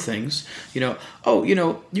to grow things. You know, oh, you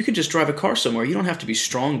know, you can just drive a car somewhere. You don't have to be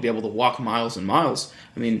strong to be able to walk miles and miles.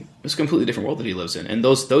 I mean, it's a completely different world that he lives in. And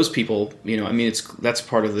those people, you know, I mean, that's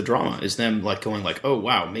part of the drama is them like going like, oh,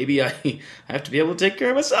 wow, maybe I have to be able to take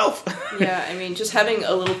care of myself. Yeah, I mean, just having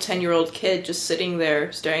a little 10-year-old kid just sitting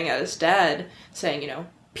there staring at his dad saying, you know,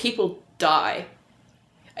 people die.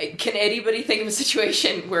 Can anybody think of a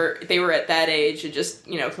situation where they were at that age and just,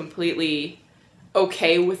 you know, completely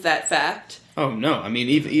okay with that fact? Oh, no. I mean,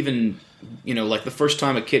 even you know, like the first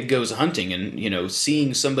time a kid goes hunting and, you know,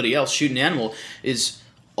 seeing somebody else shoot an animal is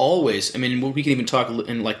always, I mean, we can even talk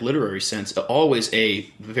in like literary sense, always a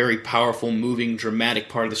very powerful, moving, dramatic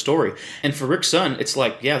part of the story. And for Rick's son, it's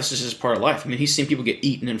like, yeah, this is just part of life. I mean, he's seen people get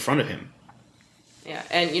eaten in front of him. Yeah,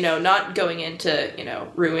 and, you know, not going into, you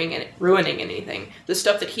know, ruining anything. The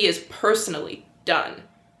stuff that he has personally done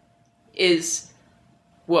is,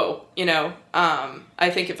 whoa, you know. I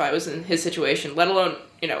think if I was in his situation, let alone,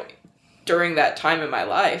 you know, during that time in my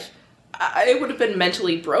life, I would have been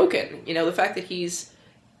mentally broken. You know, the fact that he's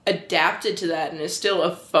adapted to that and is still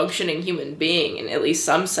a functioning human being in at least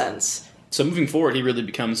some sense. So moving forward, he really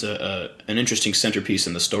becomes an interesting centerpiece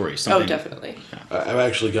in the story. Oh, definitely. I've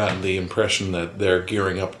actually gotten the impression that they're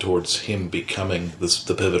gearing up towards him becoming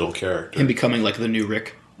the pivotal character. Him becoming like the new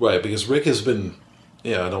Rick. Right, because Rick has been,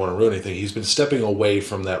 I don't want to ruin anything, he's been stepping away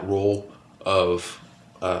from that role of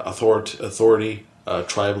authority,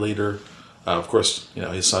 tribe leader. Of course, you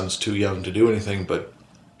know, his son's too young to do anything, but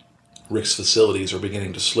Rick's facilities are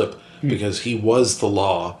beginning to slip because he was the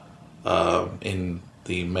law in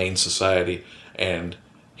the main society, and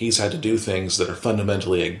he's had to do things that are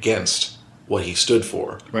fundamentally against what he stood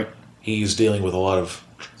for. Right. He's dealing with a lot of,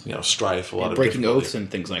 you know, strife, a lot of breaking oaths and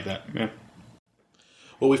things like that. Yeah.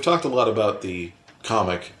 Well, we've talked a lot about the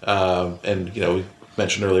comic, and, you know, we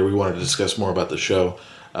mentioned earlier we wanted to discuss more about the show.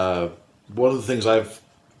 One of the things I've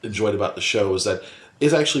enjoyed about the show is that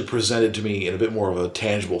it's actually presented to me in a bit more of a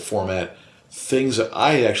tangible format, things that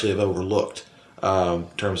I actually have overlooked in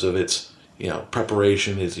terms of its, you know,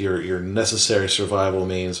 preparation, is your necessary survival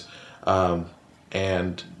means,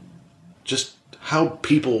 and just how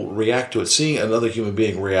people react to it. Seeing another human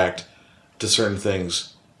being react to certain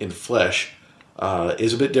things in flesh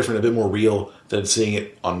is a bit different, a bit more real than seeing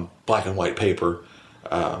it on black and white paper.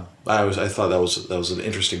 I thought that was an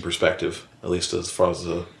interesting perspective, at least as far as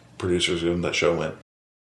the producers in that show went.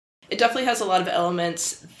 It definitely has a lot of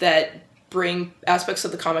elements that bring aspects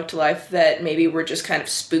of the comic to life that maybe were just kind of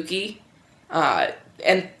spooky,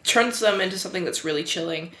 and turns them into something that's really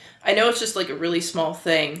chilling. I know it's just like a really small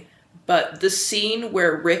thing, but the scene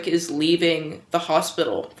where Rick is leaving the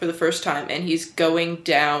hospital for the first time and he's going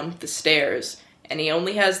down the stairs and he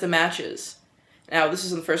only has the matches. Now, this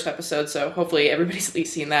is in the first episode, so hopefully everybody's at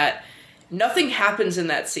least seen that. Nothing happens in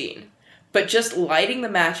that scene, but just lighting the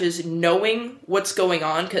matches, knowing what's going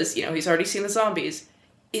on, because, you know, he's already seen the zombies,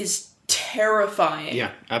 is terrifying.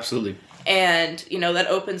 Yeah, absolutely. And, that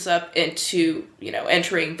opens up into,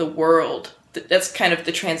 entering the world. That's kind of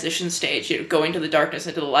the transition stage, going to the darkness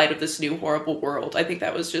into the light of this new horrible world. I think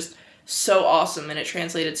that was just so awesome, and it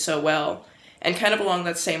translated so well. And kind of along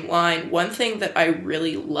that same line, one thing that I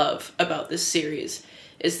really love about this series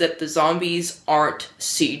is that the zombies aren't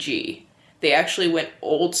CG. They actually went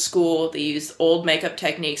old school, they used old makeup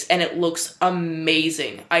techniques, and it looks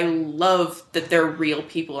amazing. I love that they're real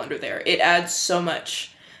people under there. It adds so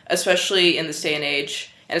much, especially in this day and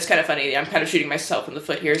age. And it's kind of funny, I'm kind of shooting myself in the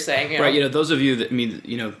foot here saying, Right, those of you that,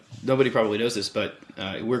 nobody probably knows this, but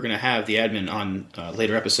we're going to have the admin on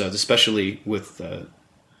later episodes, especially with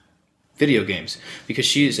video games, because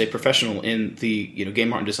she is a professional in the,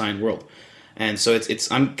 game art and design world. And so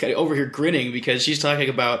I'm kind of over here grinning because she's talking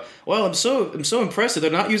about, well, I'm so impressed that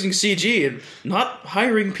they're not using CG and not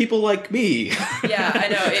hiring people like me. Yeah, I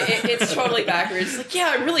know. It's totally backwards. It's like,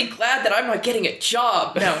 yeah, I'm really glad that I'm not getting a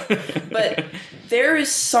job. No, but there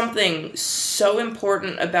is something so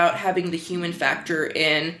important about having the human factor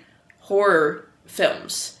in horror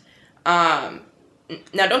films. Now,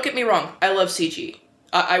 don't get me wrong. I love CG.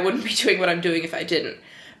 I wouldn't be doing what I'm doing if I didn't.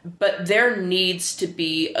 But there needs to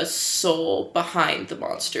be a soul behind the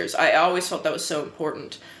monsters. I always felt that was so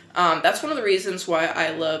important. That's one of the reasons why I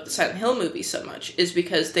love the Silent Hill movies so much, is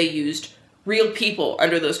because they used real people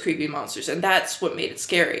under those creepy monsters, and that's what made it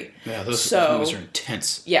scary. Yeah, those movies are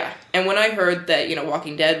intense. Yeah, and when I heard that,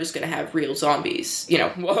 Walking Dead was going to have real zombies,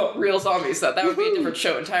 real zombies, that would be a different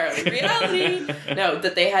show entirely. Reality! No,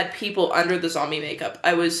 that they had people under the zombie makeup.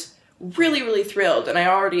 I was really, really thrilled, and I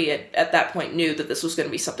already at that point knew that this was going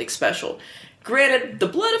to be something special. Granted, the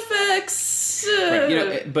blood effects...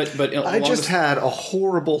 Right, but I just had a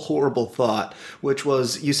horrible thought, which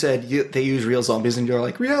was, you said they use real zombies, and you're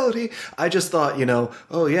like, reality? I just thought,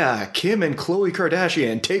 oh yeah, Kim and Khloe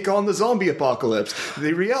Kardashian take on the zombie apocalypse,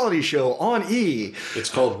 the reality show on E!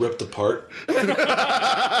 It's called Ripped Apart. Yeah,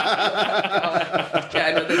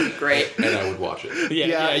 I know, that'd be great. And I would watch it.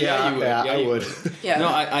 Yeah, you would. I would. Yeah. No,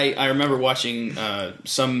 I remember watching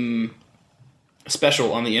some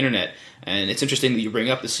special on the internet, and it's interesting that you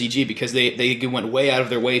bring up the CG because they went way out of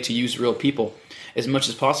their way to use real people as much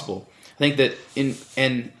as possible. I think that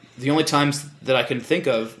and the only times that I can think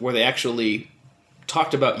of where they actually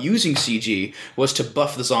talked about using CG was to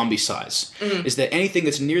buff the zombie size. Mm-hmm. Is that anything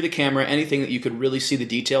that's near the camera, anything that you could really see the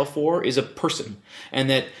detail for, is a person, and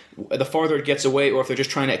that the farther it gets away, or if they're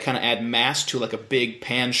just trying to kind of add mass to like a big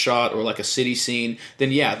pan shot or like a city scene,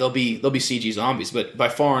 then yeah, they'll be CG zombies. But by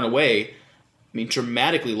far and away,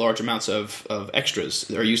 dramatically large amounts of extras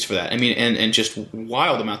are used for that. And just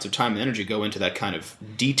wild amounts of time and energy go into that kind of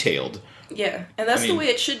detailed. Yeah, and that's the way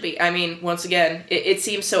it should be. Once again, it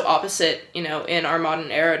seems so opposite, in our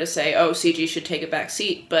modern era to say, oh, CG should take a back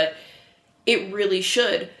seat, but it really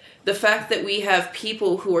should. The fact that we have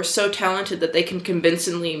people who are so talented that they can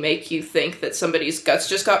convincingly make you think that somebody's guts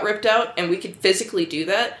just got ripped out, and we could physically do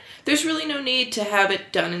that, there's really no need to have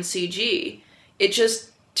it done in CG. It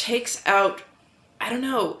just takes out, I don't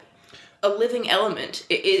know, a living element.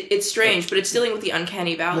 It's strange, but it's dealing with the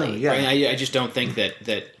uncanny valley. No, yeah. I just don't think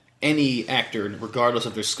that any actor, regardless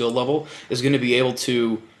of their skill level, is going to be able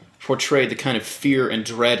to portray the kind of fear and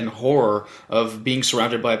dread and horror of being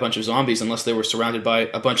surrounded by a bunch of zombies unless they were surrounded by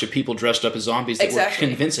a bunch of people dressed up as zombies that were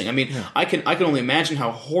convincing. I can only imagine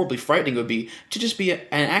how horribly frightening it would be to just be an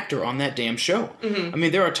actor on that damn show.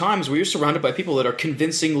 Mm-hmm. There are times where you're surrounded by people that are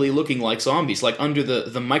convincingly looking like zombies, like under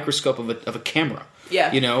the microscope of a camera.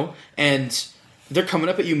 Yeah. And they're coming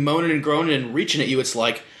up at you moaning and groaning and reaching at you. It's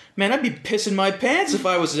like, man, I'd be pissing my pants if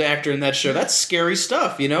I was an actor in that show. That's scary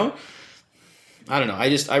stuff, I don't know.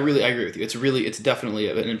 I really agree with you. It's definitely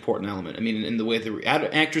an important element. In the way the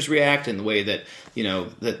actors react and the way that,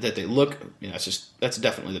 that they look, that's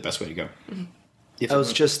definitely the best way to go. Mm-hmm. I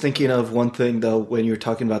was just thinking of one thing, though, when you were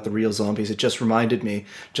talking about the real zombies. It just reminded me,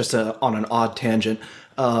 just on an odd tangent,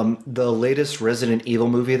 the latest Resident Evil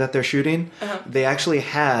movie that they're shooting, they actually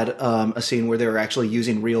had a scene where they were actually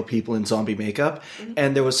using real people in zombie makeup,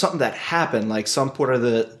 and there was something that happened, like some part of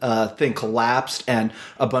the thing collapsed and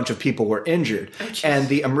a bunch of people were injured. And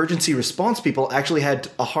the emergency response people actually had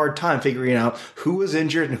a hard time figuring out who was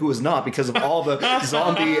injured and who was not because of all the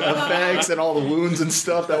zombie effects and all the wounds and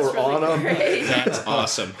stuff that were on them. That's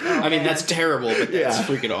awesome. That's terrible, but that's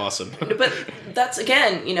freaking awesome. But that's,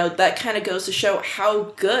 again, that kind of goes to show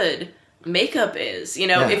how good makeup is.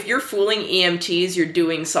 If you're fooling EMTs, you're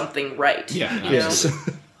doing something right. Yeah. Yes.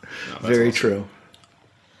 Very awesome. True.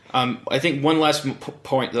 I think one last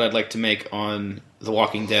point that I'd like to make on the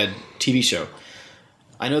Walking Dead TV show.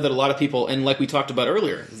 I know that a lot of people, and like we talked about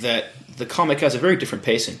earlier, that the comic has a very different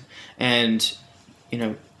pacing. And,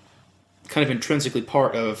 kind of intrinsically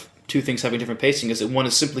part of two things having different pacing is that one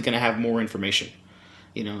is simply going to have more information.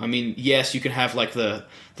 You know, I mean, yes, you can have like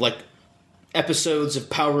episodes of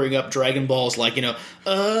powering up Dragon Balls, like, you know,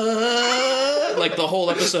 like the whole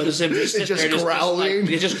episode is him just sitting there, growling,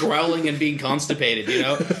 just growling and being constipated, you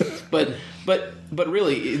know. But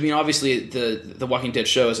really, I mean, obviously, the Walking Dead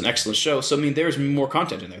show is an excellent show. So I mean, there's more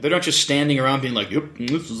content in there. They're not just standing around being like, "Yep,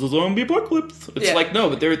 this is a zombie apocalypse." It's like, no,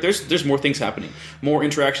 but there's more things happening, more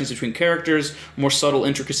interactions between characters, more subtle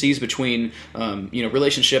intricacies between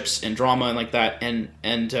relationships and drama and like that. And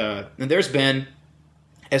there's been,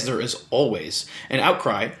 as there is always, an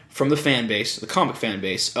outcry from the fan base, the comic fan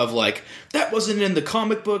base, of like, that wasn't in the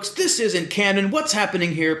comic books, this isn't canon, what's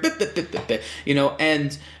happening here, you know,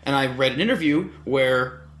 and I read an interview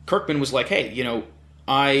where Kirkman was like, hey, you know,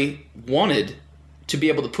 I wanted to be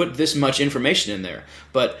able to put this much information in there,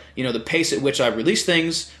 but, you know, the pace at which I release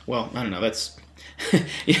things, well, I don't know, that's...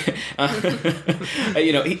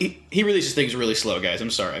 you know, he releases things really slow, guys,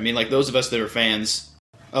 I'm sorry. I mean, like, those of us that are fans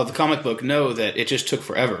of the comic book know that it just took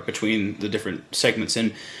forever between the different segments,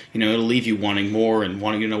 and, you know, it'll leave you wanting more and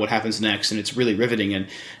wanting to know what happens next, and it's really riveting, and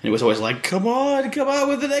it was always like, come on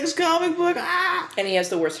with the next comic book, And he has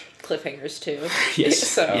the worst cliffhangers, too.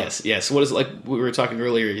 Yes, yes. What is it, like we were talking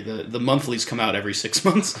earlier, the monthlies come out every 6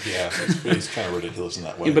 months. Yeah, it's kind of ridiculous in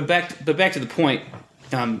that way. Yeah, but back to the point,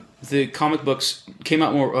 the comic books came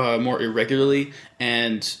out more irregularly,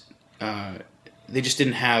 and they just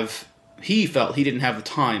didn't have... He felt he didn't have the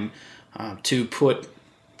time to put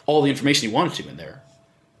all the information he wanted to in there.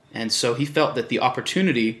 And so he felt that the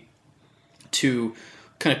opportunity to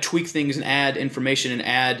kind of tweak things and add information and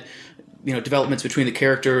add, you know, developments between the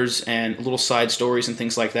characters and little side stories and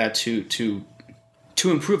things like that to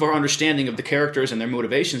improve our understanding of the characters and their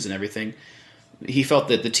motivations and everything, he felt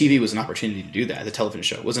that the TV was an opportunity to do that. The television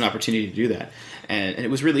show was an opportunity to do that. And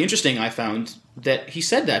it was really interesting, I found, that he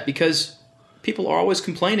said that, because people are always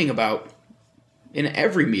complaining about, in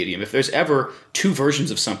every medium, if there's ever two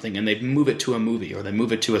versions of something and they move it to a movie or they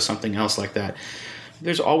move it to something else like that,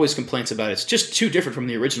 there's always complaints about it's just too different from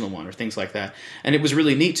the original one or things like that. And it was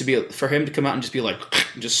really neat for him to come out and just be like,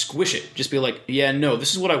 just squish it. Just be like, yeah, no,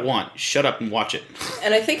 this is what I want. Shut up and watch it.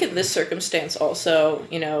 And I think in this circumstance also,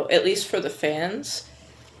 you know, at least for the fans,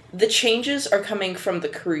 the changes are coming from the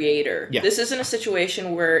creator. Yeah. This isn't a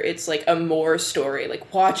situation where it's like a Moore story,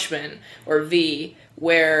 like Watchmen or V,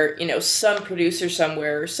 where, you know, some producer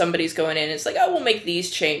somewhere, somebody's going in and it's like, oh, we'll make these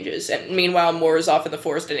changes. And meanwhile, Moore is off in the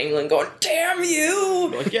forest in England going, damn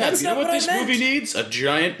you! Like, yeah, That's you know not what this I meant. movie needs? A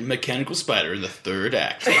giant mechanical spider in the third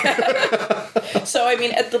act. So, I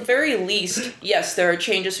mean, at the very least, yes, there are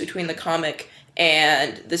changes between the comic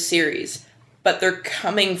and the series, but they're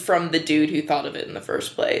coming from the dude who thought of it in the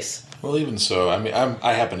first place. Well, even so, I mean,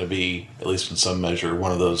 I happen to be, at least in some measure,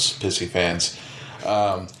 one of those pissy fans.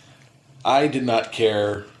 I did not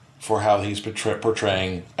care for how he's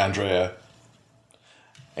portraying Andrea,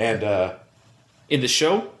 and In the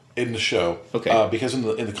show? in the show, Okay. because in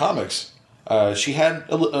the comics, she had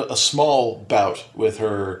a small bout with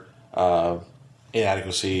her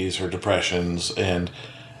inadequacies, her depressions, and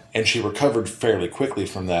she recovered fairly quickly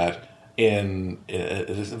from that in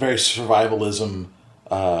a very survivalism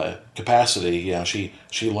capacity. You know, she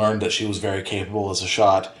learned that she was very capable as a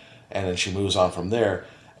shot, and then she moves on from there.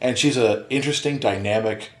 And she's an interesting,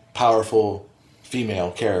 dynamic, powerful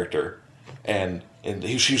female character, and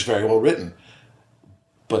she's very well written.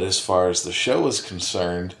 But as far as the show is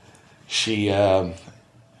concerned, she's an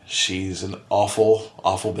awful,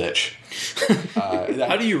 awful bitch.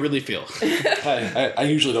 How do you really feel? I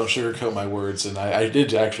usually don't sugarcoat my words, and I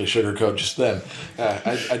did actually sugarcoat just then.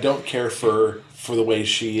 I don't care for the way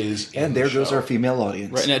she is. And there goes our female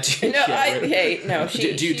audience. Right now,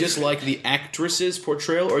 do you dislike the actress's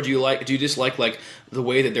portrayal, or do you dislike like the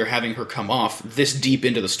way that they're having her come off this deep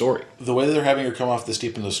into the story? The way that they're having her come off this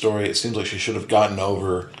deep into the story, it seems like she should have gotten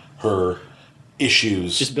over her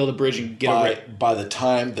issues. Just build a bridge and get over it. By the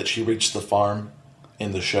time that she reached the farm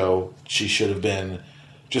in the show, she should have been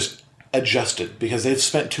just adjusted, because they've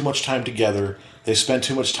spent too much time together. They spent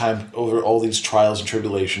too much time over all these trials and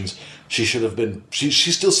tribulations. She should have been... She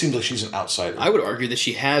still seems like she's an outsider. I would argue that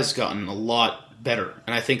she has gotten a lot better,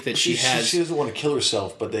 and I think that she has... She doesn't want to kill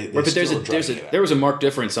herself, but there was a marked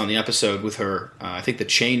difference on the episode with her. I think the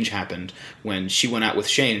change happened when she went out with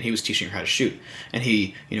Shane, and he was teaching her how to shoot. And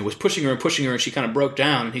he, you know, was pushing her, and she kind of broke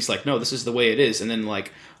down, and he's like, no, this is the way it is. And then,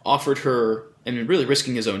 like, offered her, and really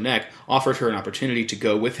risking his own neck, offered her an opportunity to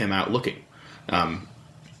go with him out looking.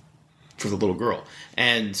 For the little girl,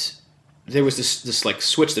 and there was this like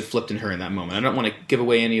switch that flipped in her in that moment. I don't want to give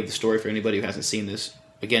away any of the story for anybody who hasn't seen this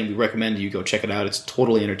again, we recommend you go check it out. It's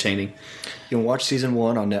totally entertaining. You can watch season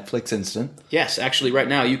 1 on Netflix Instant. Yes, actually, right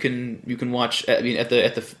now you can watch. I mean, at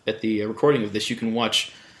the recording of this, you can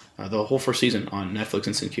watch the whole first season on Netflix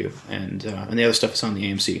Instant Queue, and the other stuff is on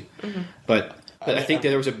the AMC. Mm-hmm. But I think that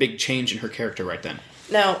there was a big change in her character right then.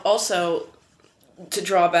 Now, also, to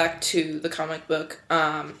draw back to the comic book,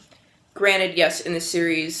 granted, yes, in the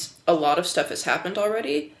series, a lot of stuff has happened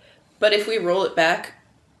already, but if we roll it back,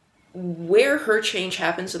 where her change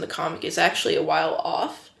happens in the comic is actually a while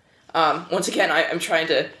off. Once again, I'm trying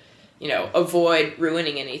to, avoid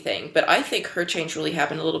ruining anything, but I think her change really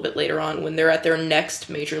happened a little bit later on when they're at their next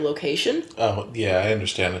major location. Oh, yeah, I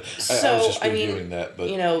understand it. I was just reviewing that, but...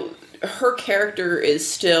 her character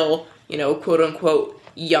is still, quote-unquote,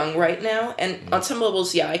 young right now, and on some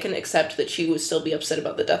levels, yeah, I can accept that she would still be upset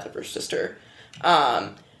about the death of her sister.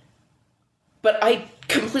 But I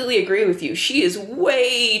completely agree with you. She is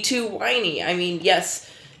way too whiny. I mean, yes,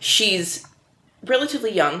 she's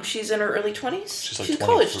relatively young. She's in her early 20s. She's a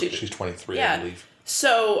college student. She's 23, yeah. I believe.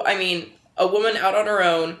 So, I mean, a woman out on her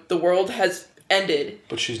own, the world has ended.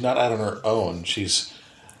 But she's not out on her own. She's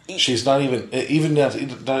not even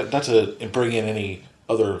not to bring in any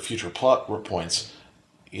other future plot points.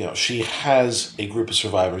 She has a group of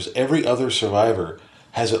survivors. Every other survivor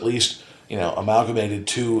has at least, amalgamated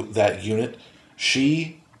to that unit.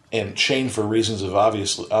 She and Shane, for reasons of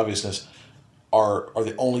obviousness, are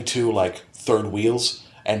the only two, third wheels.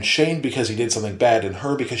 And Shane because he did something bad, and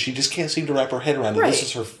her because she just can't seem to wrap her head around it. Right. This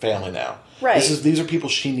is her family now. Right. These are people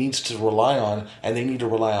she needs to rely on, and they need to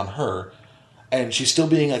rely on her. And she's still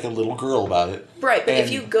being like a little girl about it. Right, but if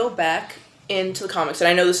you go back into the comics, and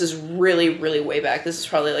I know this is really, really way back, this is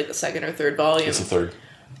probably the second or third volume. It's the third.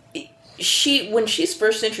 When she's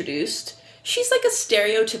first introduced, she's like a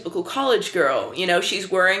stereotypical college girl. She's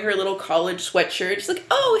wearing her little college sweatshirt. She's like,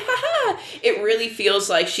 oh, haha. It really feels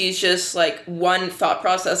like she's just one thought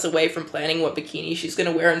process away from planning what bikini she's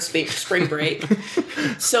going to wear on spring break.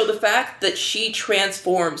 So the fact that she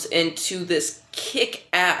transforms into this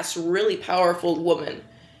kick-ass, really powerful woman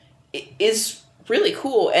is really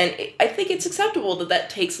cool, and I think it's acceptable that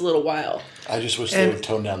takes a little while. I just wish they would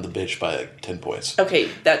tone down the bitch by 10 points. Okay,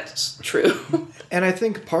 that's true. And I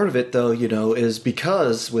think part of it, though, is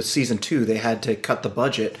because with Season 2, they had to cut the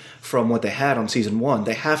budget from what they had on Season 1.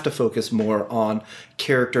 They have to focus more on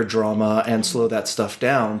character drama and slow that stuff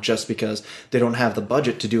down just because they don't have the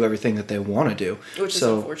budget to do everything that they want to do. Which is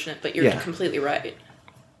unfortunate, but you're completely right.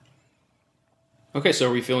 Okay, so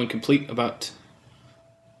are we feeling complete about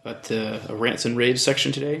a rants and raves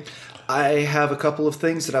section today? I have a couple of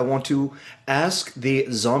things that I want to ask the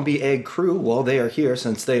Zombie Egg crew while they are here,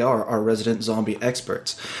 since they are our resident zombie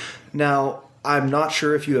experts. Now, I'm not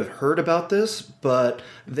sure if you have heard about this, but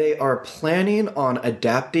they are planning on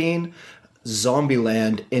adapting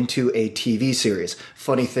Zombieland into a TV series.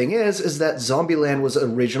 Funny thing is that Zombieland was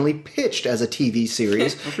originally pitched as a TV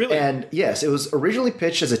series. Oh, really? And yes, it was originally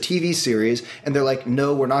pitched as a TV series, and they're like,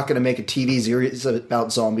 no, we're not going to make a TV series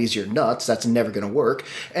about zombies. You're nuts. That's never going to work.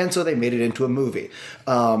 And so they made it into a movie.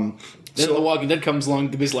 Then The Walking Dead comes along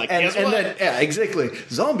and is like, guess what? Then, yeah, exactly.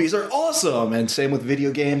 Zombies are awesome. And same with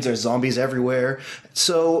video games. There's zombies everywhere.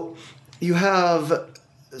 So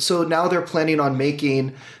now they're planning on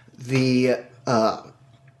making the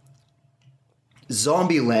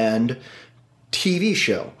Zombieland TV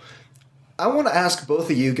show. I want to ask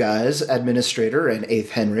both of you guys, Administrator and 8th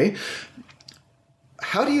Henry,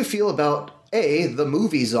 how do you feel about, A, the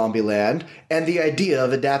movie Zombieland, and the idea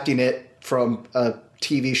of adapting it from a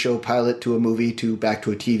TV show pilot to a movie to back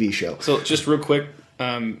to a TV show? So just real quick,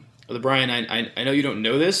 Brian, I know you don't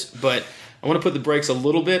know this, but I want to put the brakes a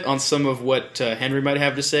little bit on some of what Henry might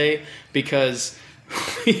have to say, because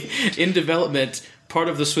in development, part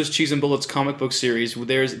of the Swiss Cheese and Bullets comic book series,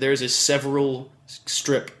 there's a several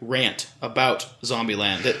strip rant about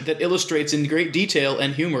Zombieland that illustrates in great detail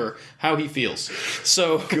and humor how he feels.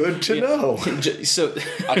 So good to know. So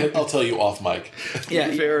I'll tell you off mic. Yeah,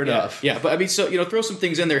 fair enough. Yeah, but I mean, so throw some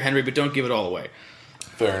things in there, Henry, but don't give it all away.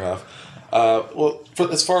 Fair enough.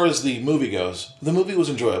 As far as the movie goes, the movie was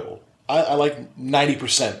enjoyable. I like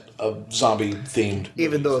 90% of zombie themed.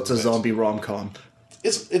 Even though it's a zombie rom-com.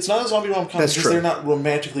 It's not a zombie rom-com because true. they're not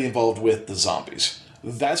romantically involved with the zombies.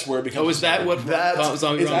 That's where it becomes... Oh, is that what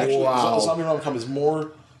zombie rom-com? Wow. Zombie rom-com is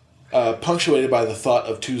more punctuated by the thought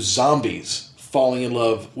of two zombies falling in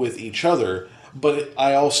love with each other, but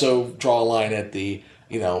I also draw a line at the,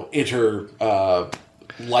 inter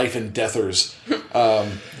life and deathers.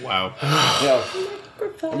 Wow. Yeah.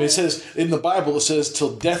 I mean, it says, in the Bible, it says,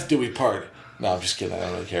 till death do we part. No, I'm just kidding. I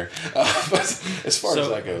don't really care. But as far as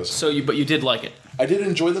that goes. But you did like it? I did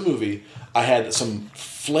enjoy the movie. I had some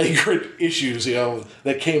flagrant issues,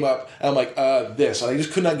 that came up. And I'm like, this. And I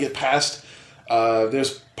just could not get past.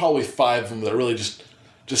 There's probably 5 of them that really just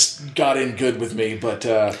got in good with me, but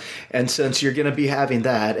and since you're going to be having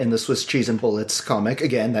that in the Swiss Cheese and Bullets comic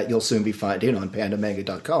again that you'll soon be finding on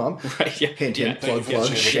pandamanga.com. Right, yeah. Hint, Yeah. hint, plug, Thank you for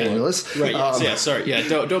plug, sharing. shameless. Right. Sorry. Yeah.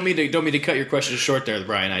 Don't mean to cut your question short there,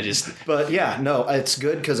 Brian. I just. But yeah, no, it's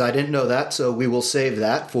good because I didn't know that, so we will save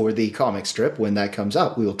that for the comic strip when that comes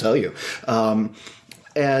out. We will tell you.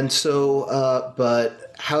 And so,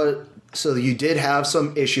 but how? So you did have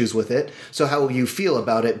some issues with it. So how will you feel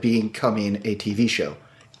about it becoming a TV show,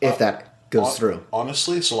 if that goes through?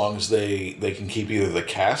 honestly, so long as they can keep either the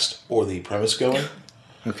cast or the premise going.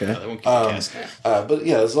 Okay. That won't keep the cast. But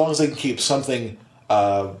yeah, as long as they can keep something,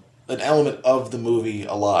 an element of the movie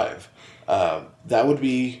alive, that would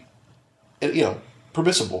be,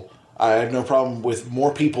 permissible. I have no problem with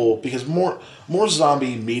more people, because more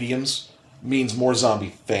zombie mediums means more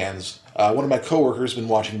zombie fans. One of my coworkers has been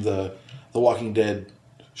watching the Walking Dead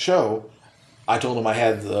show. I told him I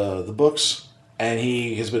had the books, and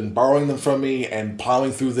he has been borrowing them from me and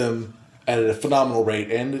plowing through them at a phenomenal rate.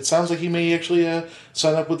 And it sounds like he may actually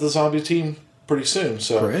sign up with the zombie team pretty soon.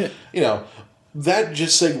 So, Great. that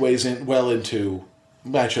just segues into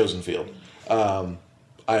my chosen field. I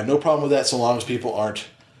have no problem with that so long as people aren't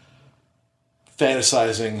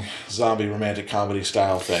fantasizing zombie romantic comedy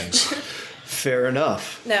style things. Fair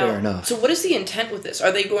enough. Now, Fair enough. so what is the intent with this?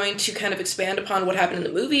 Are they going to kind of expand upon what happened in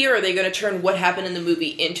the movie, or are they going to turn what happened in the movie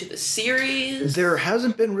into the series? There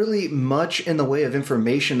hasn't been really much in the way of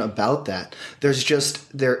information about that.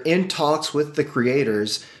 They're in talks with the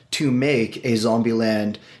creators to make a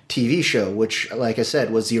Zombieland TV show, which, like I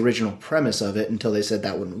said, was the original premise of it until they said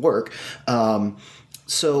that wouldn't work.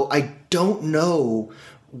 So I don't know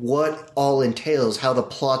what all entails, how the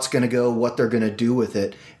plot's going to go, what they're going to do with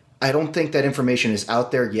it. I don't think that information is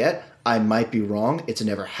out there yet. I might be wrong. It's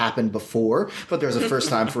never happened before, but there's a first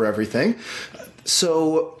time for everything.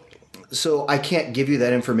 So I can't give you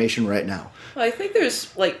that information right now. Well, I think there's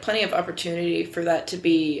plenty of opportunity for that to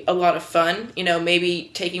be a lot of fun.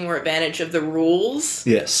 Maybe taking more advantage of the rules.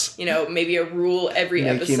 Yes. Maybe a rule every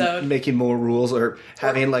episode. Making more rules or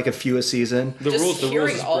having a few a season. The Just rules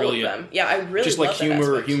hearing is all brilliant. of them. Yeah, I really Just love that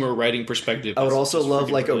aspect. humor writing perspective. I would also love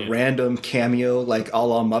freaking a brilliant. random cameo, a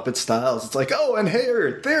la Muppet styles. It's oh, and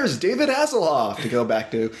here, there's David Hasselhoff, to go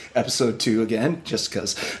back to episode 2 again, just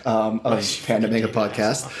because of Panda Mega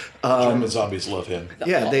Podcast. German zombies love him.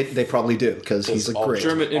 Yeah, they probably do, because he's a all great...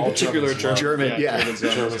 German, in All particular, Germans love- German, yeah.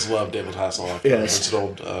 Germans love David Hasselhoff. Yes. It's an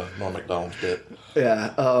old Norm Macdonald bit.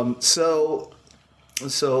 Yeah, so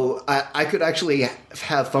I could actually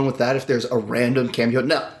have fun with that if there's a random cameo.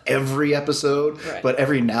 Not every episode, Right. but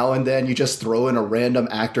every now and then you just throw in a random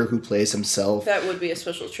actor who plays himself. That would be a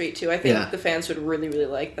special treat, too. I think Yeah. the fans would really, really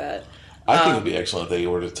like that. I think it would be excellent if they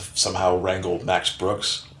were to somehow wrangle Max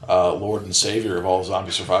Brooks, Lord and Savior of all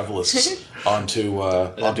zombie survivalists, onto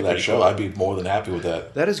that pretty show. cool. I'd be more than happy with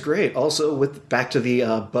that. That is great. Also, with back to the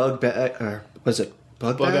bug bag, or was it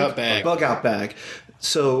bug Out bag. Bug out bag.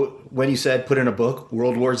 So when you said put in a book,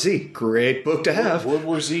 World War Z, great book to have. World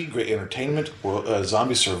War Z, great entertainment.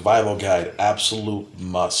 Zombie survival guide, absolute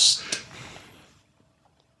must.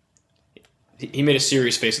 He made a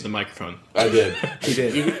serious face at the microphone. I did. He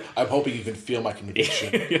did. I'm hoping you can feel my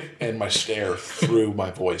conviction and my stare through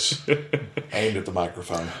my voice, aimed at the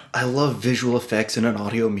microphone. I love visual effects in an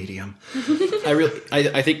audio medium.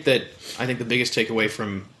 I think the biggest takeaway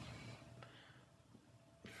from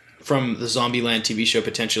the Zombieland TV show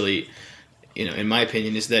potentially, in my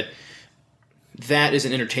opinion, is that is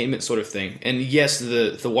an entertainment sort of thing. And yes,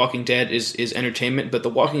 the Walking Dead is entertainment, but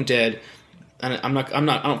the Walking Dead, and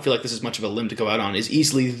I don't feel like this is much of a limb to go out on, is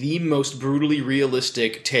easily the most brutally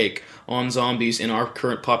realistic take on zombies in our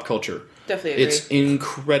current pop culture. Definitely agree. It's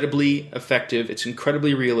incredibly effective. It's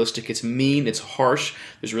incredibly realistic. It's mean. It's harsh.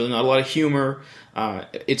 There's really not a lot of humor.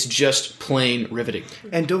 It's just plain riveting.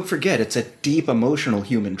 And don't forget, it's a deep emotional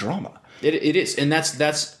human drama. It is, and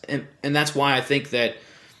that's why I think that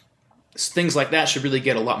things like that should really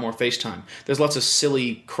get a lot more face time. There's lots of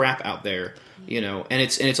silly crap out there, and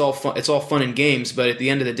it's all fun. It's all fun and games. But at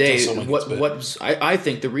the end of the day, I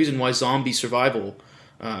think the reason why zombie survival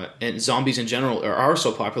and zombies in general are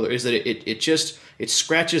so popular is that it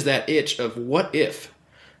scratches that itch of what if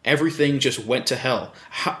everything just went to hell?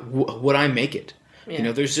 How would I make it?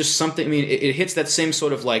 Yeah. There's just something. I mean, it hits that same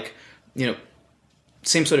sort of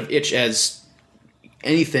same sort of itch as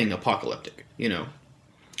anything apocalyptic.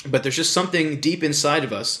 But there's just something deep inside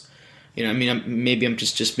of us You know, I mean, maybe I'm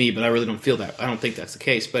just me, but I really don't feel that. I don't think that's the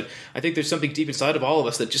case. But I think there's something deep inside of all of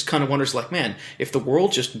us that just kind of wonders, like, man, if the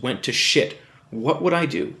world just went to shit, what would I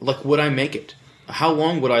do? Like, would I make it? How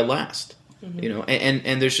long would I last? You know,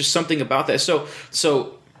 and there's just something about that. So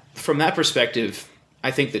from that perspective, I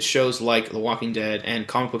think that shows like The Walking Dead and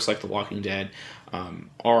comic books like The Walking Dead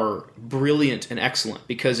are brilliant and excellent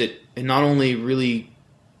because it not only really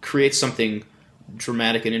creates something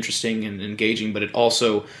dramatic and interesting and engaging, but it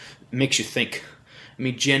also makes you think. I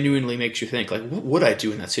mean, genuinely makes you think, like, what would I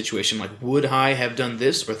do in that situation? Like, would I have done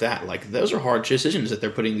this or that? Like, those are hard decisions that they're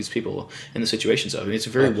putting these people in the situations of. I mean, it's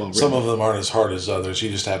very well written. Some of them aren't as hard as others. You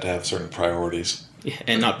just have to have certain priorities. Yeah,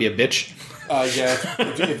 and not be a bitch. Yeah.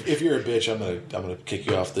 If you're a bitch, I'm gonna kick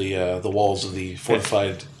you off the walls of the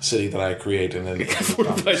fortified city that I create, and then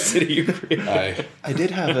Fortified city you create. I did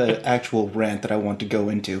have an actual rant that I want to go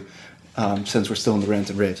into. Since we're still in the rants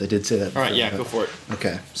and raves, I did say that. All right, before, yeah, but- go for it.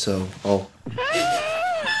 Okay, so I'll.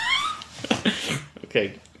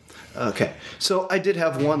 Okay, so I did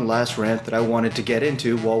have one last rant that I wanted to get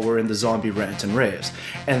into while we're in the zombie rants and raves.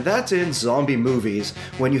 And that's in zombie movies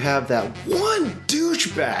when you have that one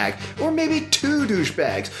douchebag, or maybe two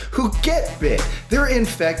douchebags, who get bit, they're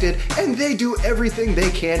infected, and they do everything they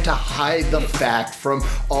can to hide the fact from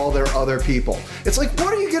all their other people. It's like,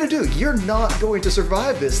 what are you gonna do? You're not going to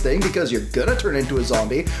survive this thing because you're gonna turn into a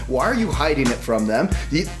zombie. Why are you hiding it from them?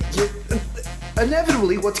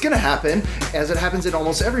 Inevitably, what's going to happen, as it happens in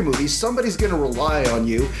almost every movie, somebody's going to rely on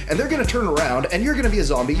you, and they're going to turn around, and you're going to be a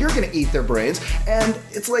zombie, you're going to eat their brains, and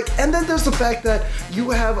it's like, and then there's the fact that you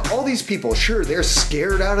have all these people, sure, they're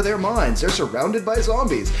scared out of their minds, they're surrounded by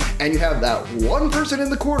zombies, and you have that one person in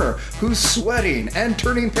the corner who's sweating, and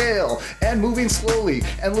turning pale, and moving slowly,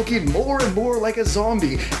 and looking more and more like a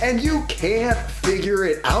zombie, and you can't figure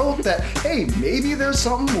it out that, hey, maybe there's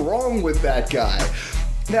something wrong with that guy.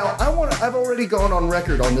 Now, I've already gone on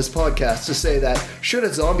record on this podcast to say that should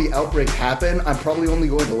a zombie outbreak happen, I'm probably only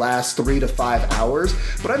going to last 3 to 5 hours,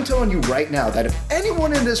 but I'm telling you right now that if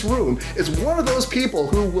anyone in this room is one of those people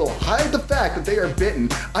who will hide the fact that they are bitten,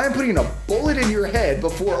 I am putting a bullet in your head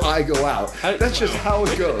before I go out. That's just how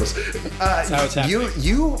it goes. That's how it's happening.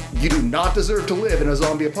 You do not deserve to live in a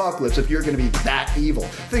zombie apocalypse if you're going to be that evil.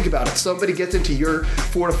 Think about it. Somebody gets into your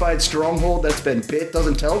fortified stronghold that's been bit,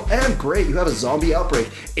 doesn't tell, and great, you have a zombie outbreak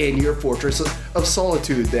in your fortress of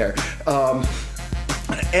solitude there. And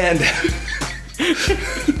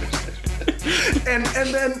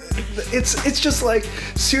then it's just like,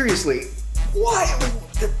 seriously, why?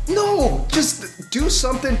 No, just do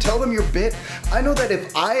something, tell them you're bit. I know that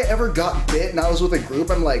if I ever got bit and I was with a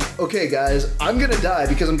group, I'm like, okay guys, I'm gonna die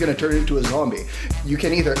because I'm gonna turn into a zombie. You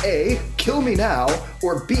can either A, kill me now,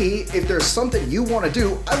 or B, if there's something you want to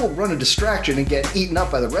do, I will run a distraction and get eaten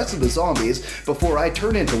up by the rest of the zombies before I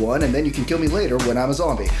turn into one, and then you can kill me later when I'm a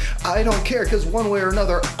zombie. I don't care, because one way or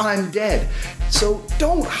another, I'm dead. So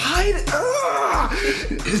don't hide it.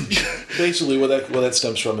 Basically, what that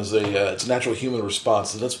stems from is it's a natural human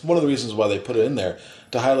response, and that's one of the reasons why they put it in there,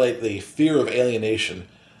 to highlight the fear of alienation.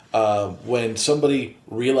 When somebody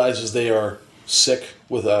realizes they are sick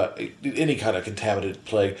with any kind of contaminated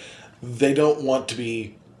plague, they don't want to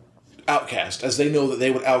be outcast, as they know that they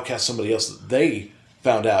would outcast somebody else that they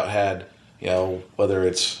found out had, whether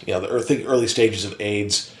it's the early stages of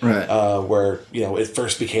AIDS, right. Where it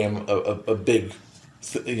first became a big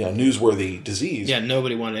newsworthy disease. Yeah,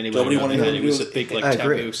 nobody wanted anybody. It was a big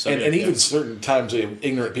taboo subject. And even certain times,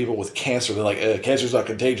 ignorant people with cancer, they're like, "Cancer's not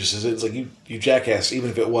contagious." It's like you jackass. Even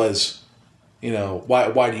if it was,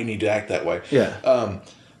 why do you need to act that way? Yeah.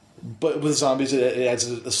 But with zombies, it adds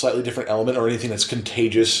a slightly different element, or anything that's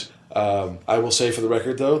contagious. I will say, for the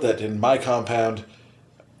record, though, that in my compound,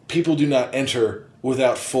 people do not enter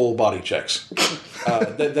without full body checks.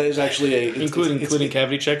 That is actually including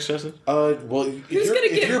cavity checks, Justin. Well, if you're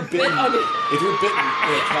bitten in a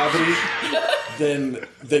cavity,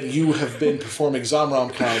 then you have been performing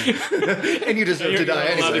Zomrom-com, And you deserve to die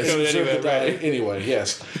anyway. Anyway,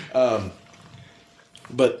 yes.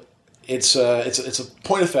 But it's a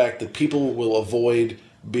point of fact that people will avoid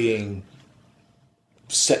being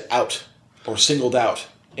set out or singled out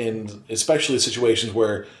in especially situations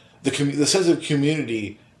where the sense of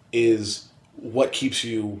community is what keeps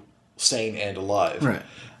you sane and alive. Right.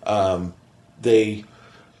 They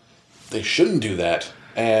shouldn't do that.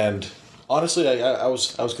 And honestly, I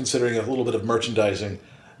was considering a little bit of merchandising,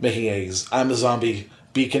 making I'm a zombie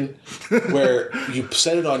beacon, where you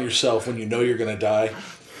set it on yourself when you know you're going to die,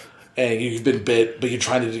 and you've been bit, but you're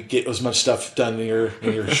trying to get as much stuff done in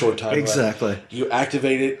your short time. Exactly. You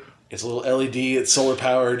activate it. It's a little LED. It's solar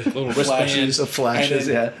powered. Little flashes. Flashes,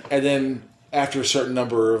 and then after a certain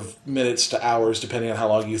number of minutes to hours, depending on how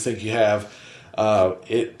long you think you have,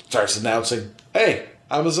 it starts announcing, "Hey,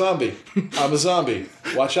 I'm a zombie. I'm a zombie.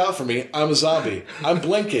 Watch out for me. I'm a zombie. I'm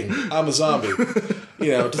blinking. I'm a zombie."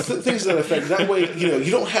 Things to that effect. That way,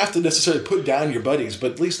 you don't have to necessarily put down your buddies,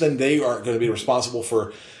 but at least then they aren't going to be responsible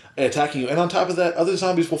for attacking you. And on top of that, other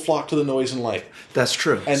zombies will flock to the noise and light. That's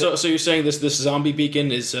true. And So you're saying this zombie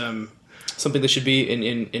beacon is something that should be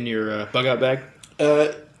in your bug out bag?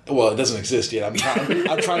 Well, it doesn't exist yet. I'm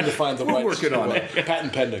trying to find the right... working on it.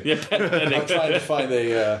 Patent pending. Yeah, patent I'm trying to find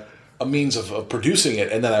a means of producing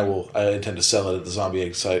it, and then I intend to sell it at the Zombie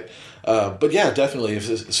Egg site. But yeah, definitely.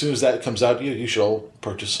 As soon as that comes out, you should all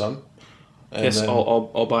purchase some. And Yes, then-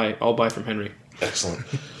 I'll buy from Henry. Excellent.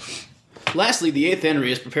 Lastly, the 8th Henry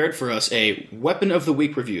has prepared for us a Weapon of the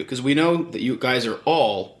Week review, because we know that you guys are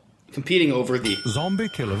all competing over the... Zombie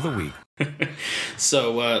Kill of the Week.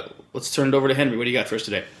 So, let's turn it over to Henry. What do you got for us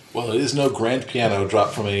today? Well, it is no grand piano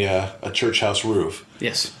dropped from a church house roof,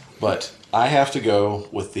 Yes. but I have to go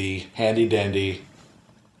with the handy-dandy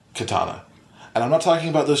katana. And I'm not talking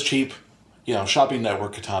about those cheap, shopping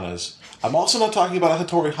network katanas. I'm also not talking about a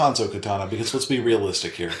Hattori Hanzo katana, because let's be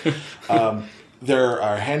realistic here. There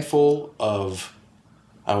are a handful of,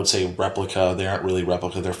 I would say, replica. They aren't really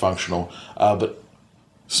replica, they're functional. But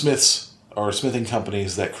smiths or smithing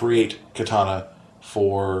companies that create katana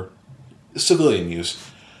for civilian use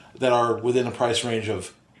that are within a price range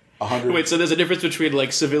of 100. Wait, so there's a difference between,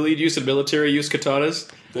 like, civilian use and military use katanas?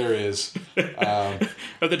 There is.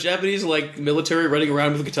 Are the Japanese, like, military running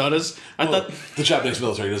around with katanas? I thought... The Japanese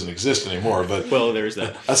military doesn't exist anymore, but Well, there's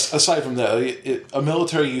that. aside from that, a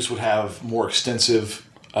military use would have more extensive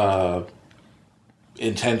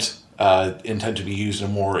intent to be used in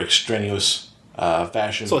a more extraneous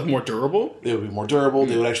fashion. So, like, more durable? They would be more durable.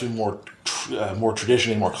 They would actually be more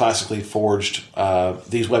traditionally, more classically forged.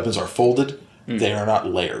 These weapons are folded. They are not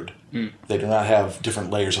layered. They do not have different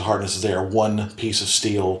layers of hardnesses. They are one piece of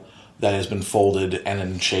steel that has been folded and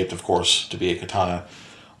then shaped, of course, to be a katana.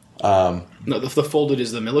 No, the folded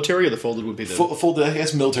is the military, or the folded would be the... Folded, I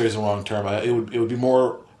guess military is the wrong term. It would be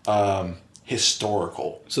more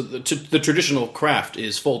historical. So the traditional craft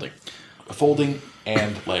is folding. Folding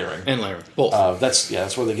and layering. And layering. Both.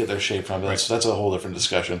 That's where they get their shape from. That's a whole different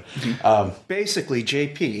discussion. Basically,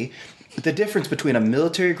 JP, the difference between a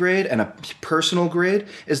military grade and a personal grade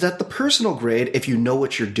is that the personal grade, if you know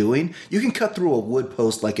what you're doing, you can cut through a wood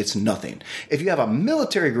post like it's nothing. If you have a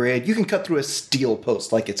military grade, you can cut through a steel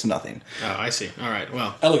post like it's nothing. Oh, I see. All right,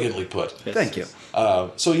 well. Elegantly put. Yes. Thank you.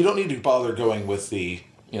 So you don't need to bother going with the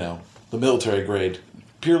military grade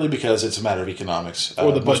purely because it's a matter of economics.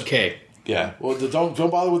 Or the Bud K. Yeah. Well, don't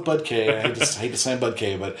bother with Bud K. I hate to say Bud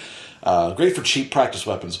K, but great for cheap practice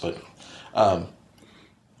weapons. But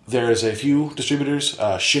there's a few distributors,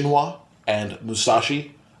 Shinwa and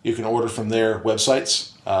Musashi. You can order from their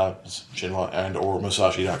websites, Shinwa and or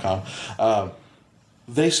Musashi.com.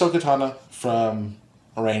 They sell katana from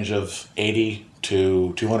a range of $80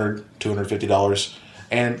 to $200, $250.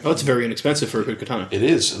 And Oh, it's very inexpensive for a good katana. it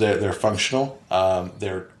is. They're functional.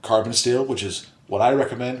 They're carbon steel, which is what I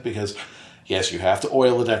recommend because, yes, you have to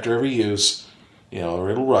oil it after every use, or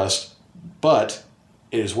it'll rust. But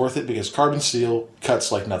it is worth it because carbon steel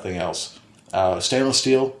cuts like nothing else. Stainless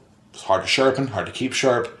steel is hard to sharpen, hard to keep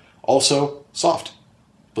sharp. Also, soft,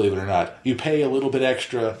 believe it or not. You pay a little bit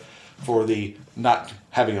extra for the not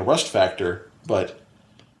having a rust factor, but,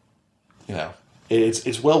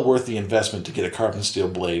 it's well worth the investment to get a carbon steel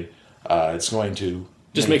blade. It's going to...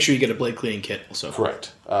 Just make sure you get a blade cleaning kit also.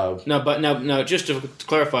 Correct. Now, just to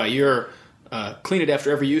clarify, you're clean it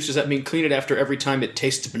after every use. Does that mean clean it after every time it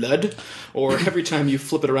tastes blood? Or every time you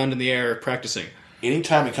flip it around in the air practicing?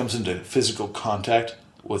 Anytime it comes into physical contact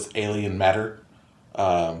with alien matter,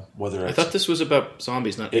 whether it's... I thought this was about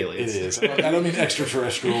zombies, not It aliens. is. I don't mean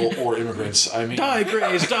extraterrestrial or immigrants. I mean... Die,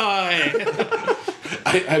 Grays, die!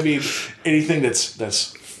 I mean anything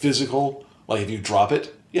that's physical, like if you drop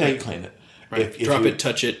it, you clean it. Right. If Drop you, it,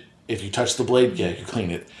 touch it. If you touch the blade, you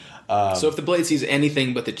clean it. So if the blade sees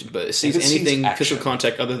anything but sees If it sees anything action. physical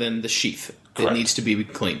contact other than the sheath, Correct. it needs to be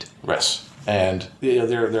cleaned. Yes. And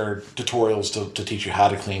there are tutorials to teach you how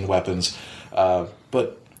to clean weapons.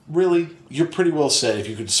 But really, you're pretty well set if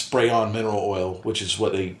you could spray on mineral oil, which is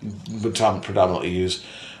what they would predominantly use.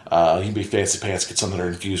 You can be fancy pants, get some that are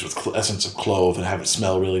infused with essence of clove and have it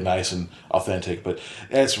smell really nice and authentic, but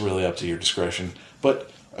that's really up to your discretion.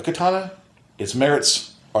 But a katana, its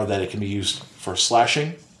merits are that it can be used for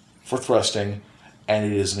slashing, for thrusting, and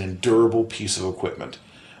it is an endurable piece of equipment.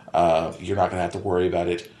 You're not going to have to worry about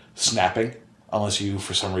it snapping unless you,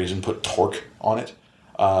 for some reason, put torque on it.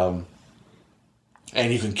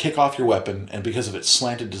 And you can kick off your weapon, and because of its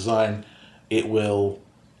slanted design, it will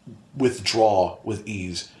withdraw with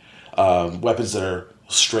ease. Weapons that are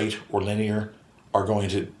straight or linear are going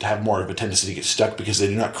to have more of a tendency to get stuck because they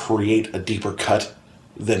do not create a deeper cut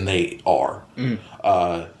than they are.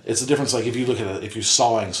 It's the difference, like if you look at if you're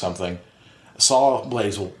sawing something, saw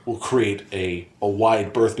blades will create a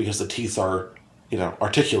wide berth because the teeth are,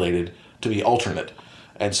 articulated to be alternate.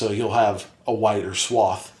 And so you'll have a wider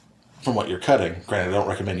swath from what you're cutting. Granted, I don't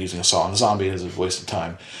recommend using a saw on a zombie, it's a waste of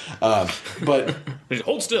time. But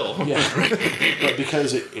hold still. Yeah, but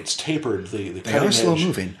because it's tapered, the They are cutting slow edge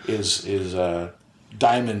moving. is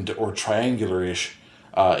diamond or triangular-ish.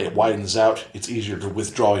 It widens out. It's easier to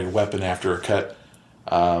withdraw your weapon after a cut.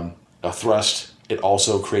 A thrust, it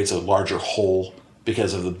also creates a larger hole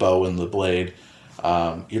because of the bow and the blade.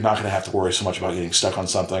 You're not going to have to worry so much about getting stuck on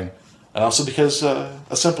something. And also because a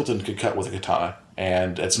simpleton could cut with a katana,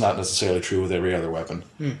 and it's not necessarily true with every other weapon.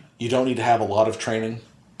 You don't need to have a lot of training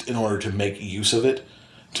in order to make use of it.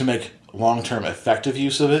 To make long-term effective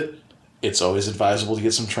use of it, it's always advisable to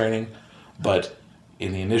get some training. But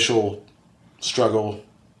in the initial struggle,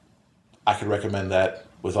 I could recommend that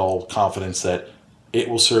with all confidence that it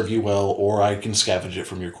will serve you well, or I can scavenge it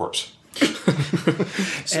from your corpse.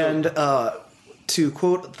 And to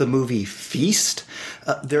quote the movie Feast,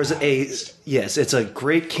 it's a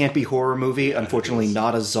great campy horror movie. Unfortunately,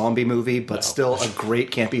 not a zombie movie, but still a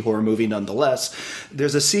great campy horror movie nonetheless.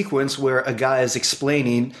 There's a sequence where a guy is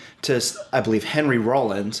explaining to, I believe, Henry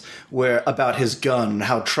Rollins, about his gun and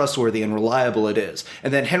how trustworthy and reliable it is.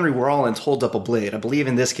 And then Henry Rollins holds up a blade. I believe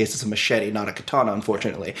in this case it's a machete, not a katana,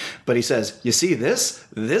 unfortunately. But he says, "You see this?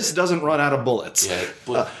 This doesn't run out of bullets." Yeah,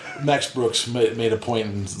 Max Brooks made a point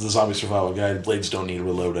in the Zombie Survival Guide, blades don't need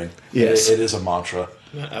reloading. Yes. It is a mantra.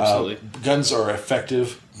 Yeah, absolutely. Guns are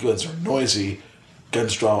effective. Guns are noisy.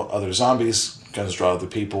 Guns draw other zombies. Guns draw other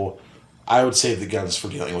people. I would save the guns for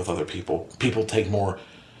dealing with other people. People take more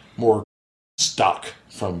stock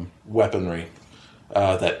from weaponry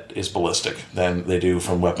that is ballistic than they do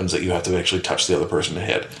from weapons that you have to actually touch the other person to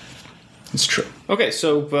hit. It's true. Okay,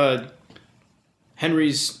 so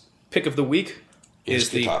Henry's pick of the week is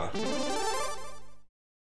the katana.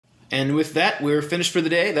 And with that, we're finished for the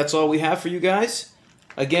day. That's all we have for you guys.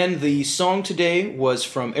 Again, the song today was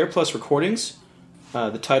from AirPlus Recordings.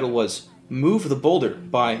 The title was Move the Boulder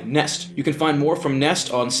by Nest. You can find more from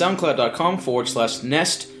Nest on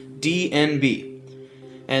soundcloud.com/NestDNB.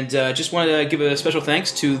 And just wanted to give a special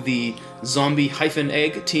thanks to the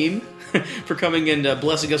Zombie-Egg team for coming and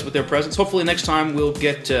blessing us with their presence. Hopefully next time we'll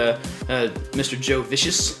get Mr. Joe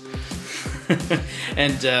Vicious.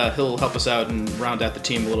 And he'll help us out and round out the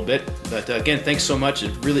team a little bit. But again, thanks so much.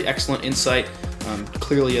 It's really excellent insight.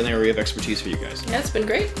 Clearly an area of expertise for you guys. Yeah, it's been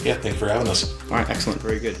great. Yeah, thanks for having us. All right, excellent.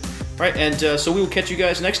 Very good. All right, and so we will catch you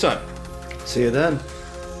guys next time. See you then.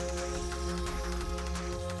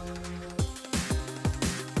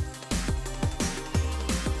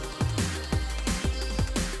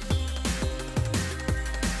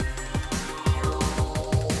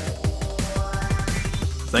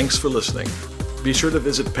 Thanks for listening. Be sure to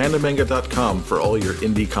visit pandamanga.com for all your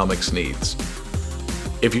indie comics needs.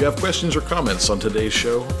 If you have questions or comments on today's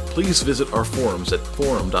show, please visit our forums at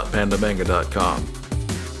forum.pandamanga.com.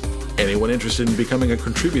 Anyone interested in becoming a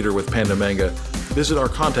contributor with Pandamanga, visit our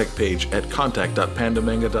contact page at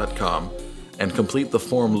contact.pandamanga.com and complete the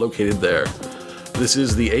form located there. This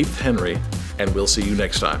is the 8th Henry, and we'll see you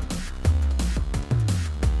next time.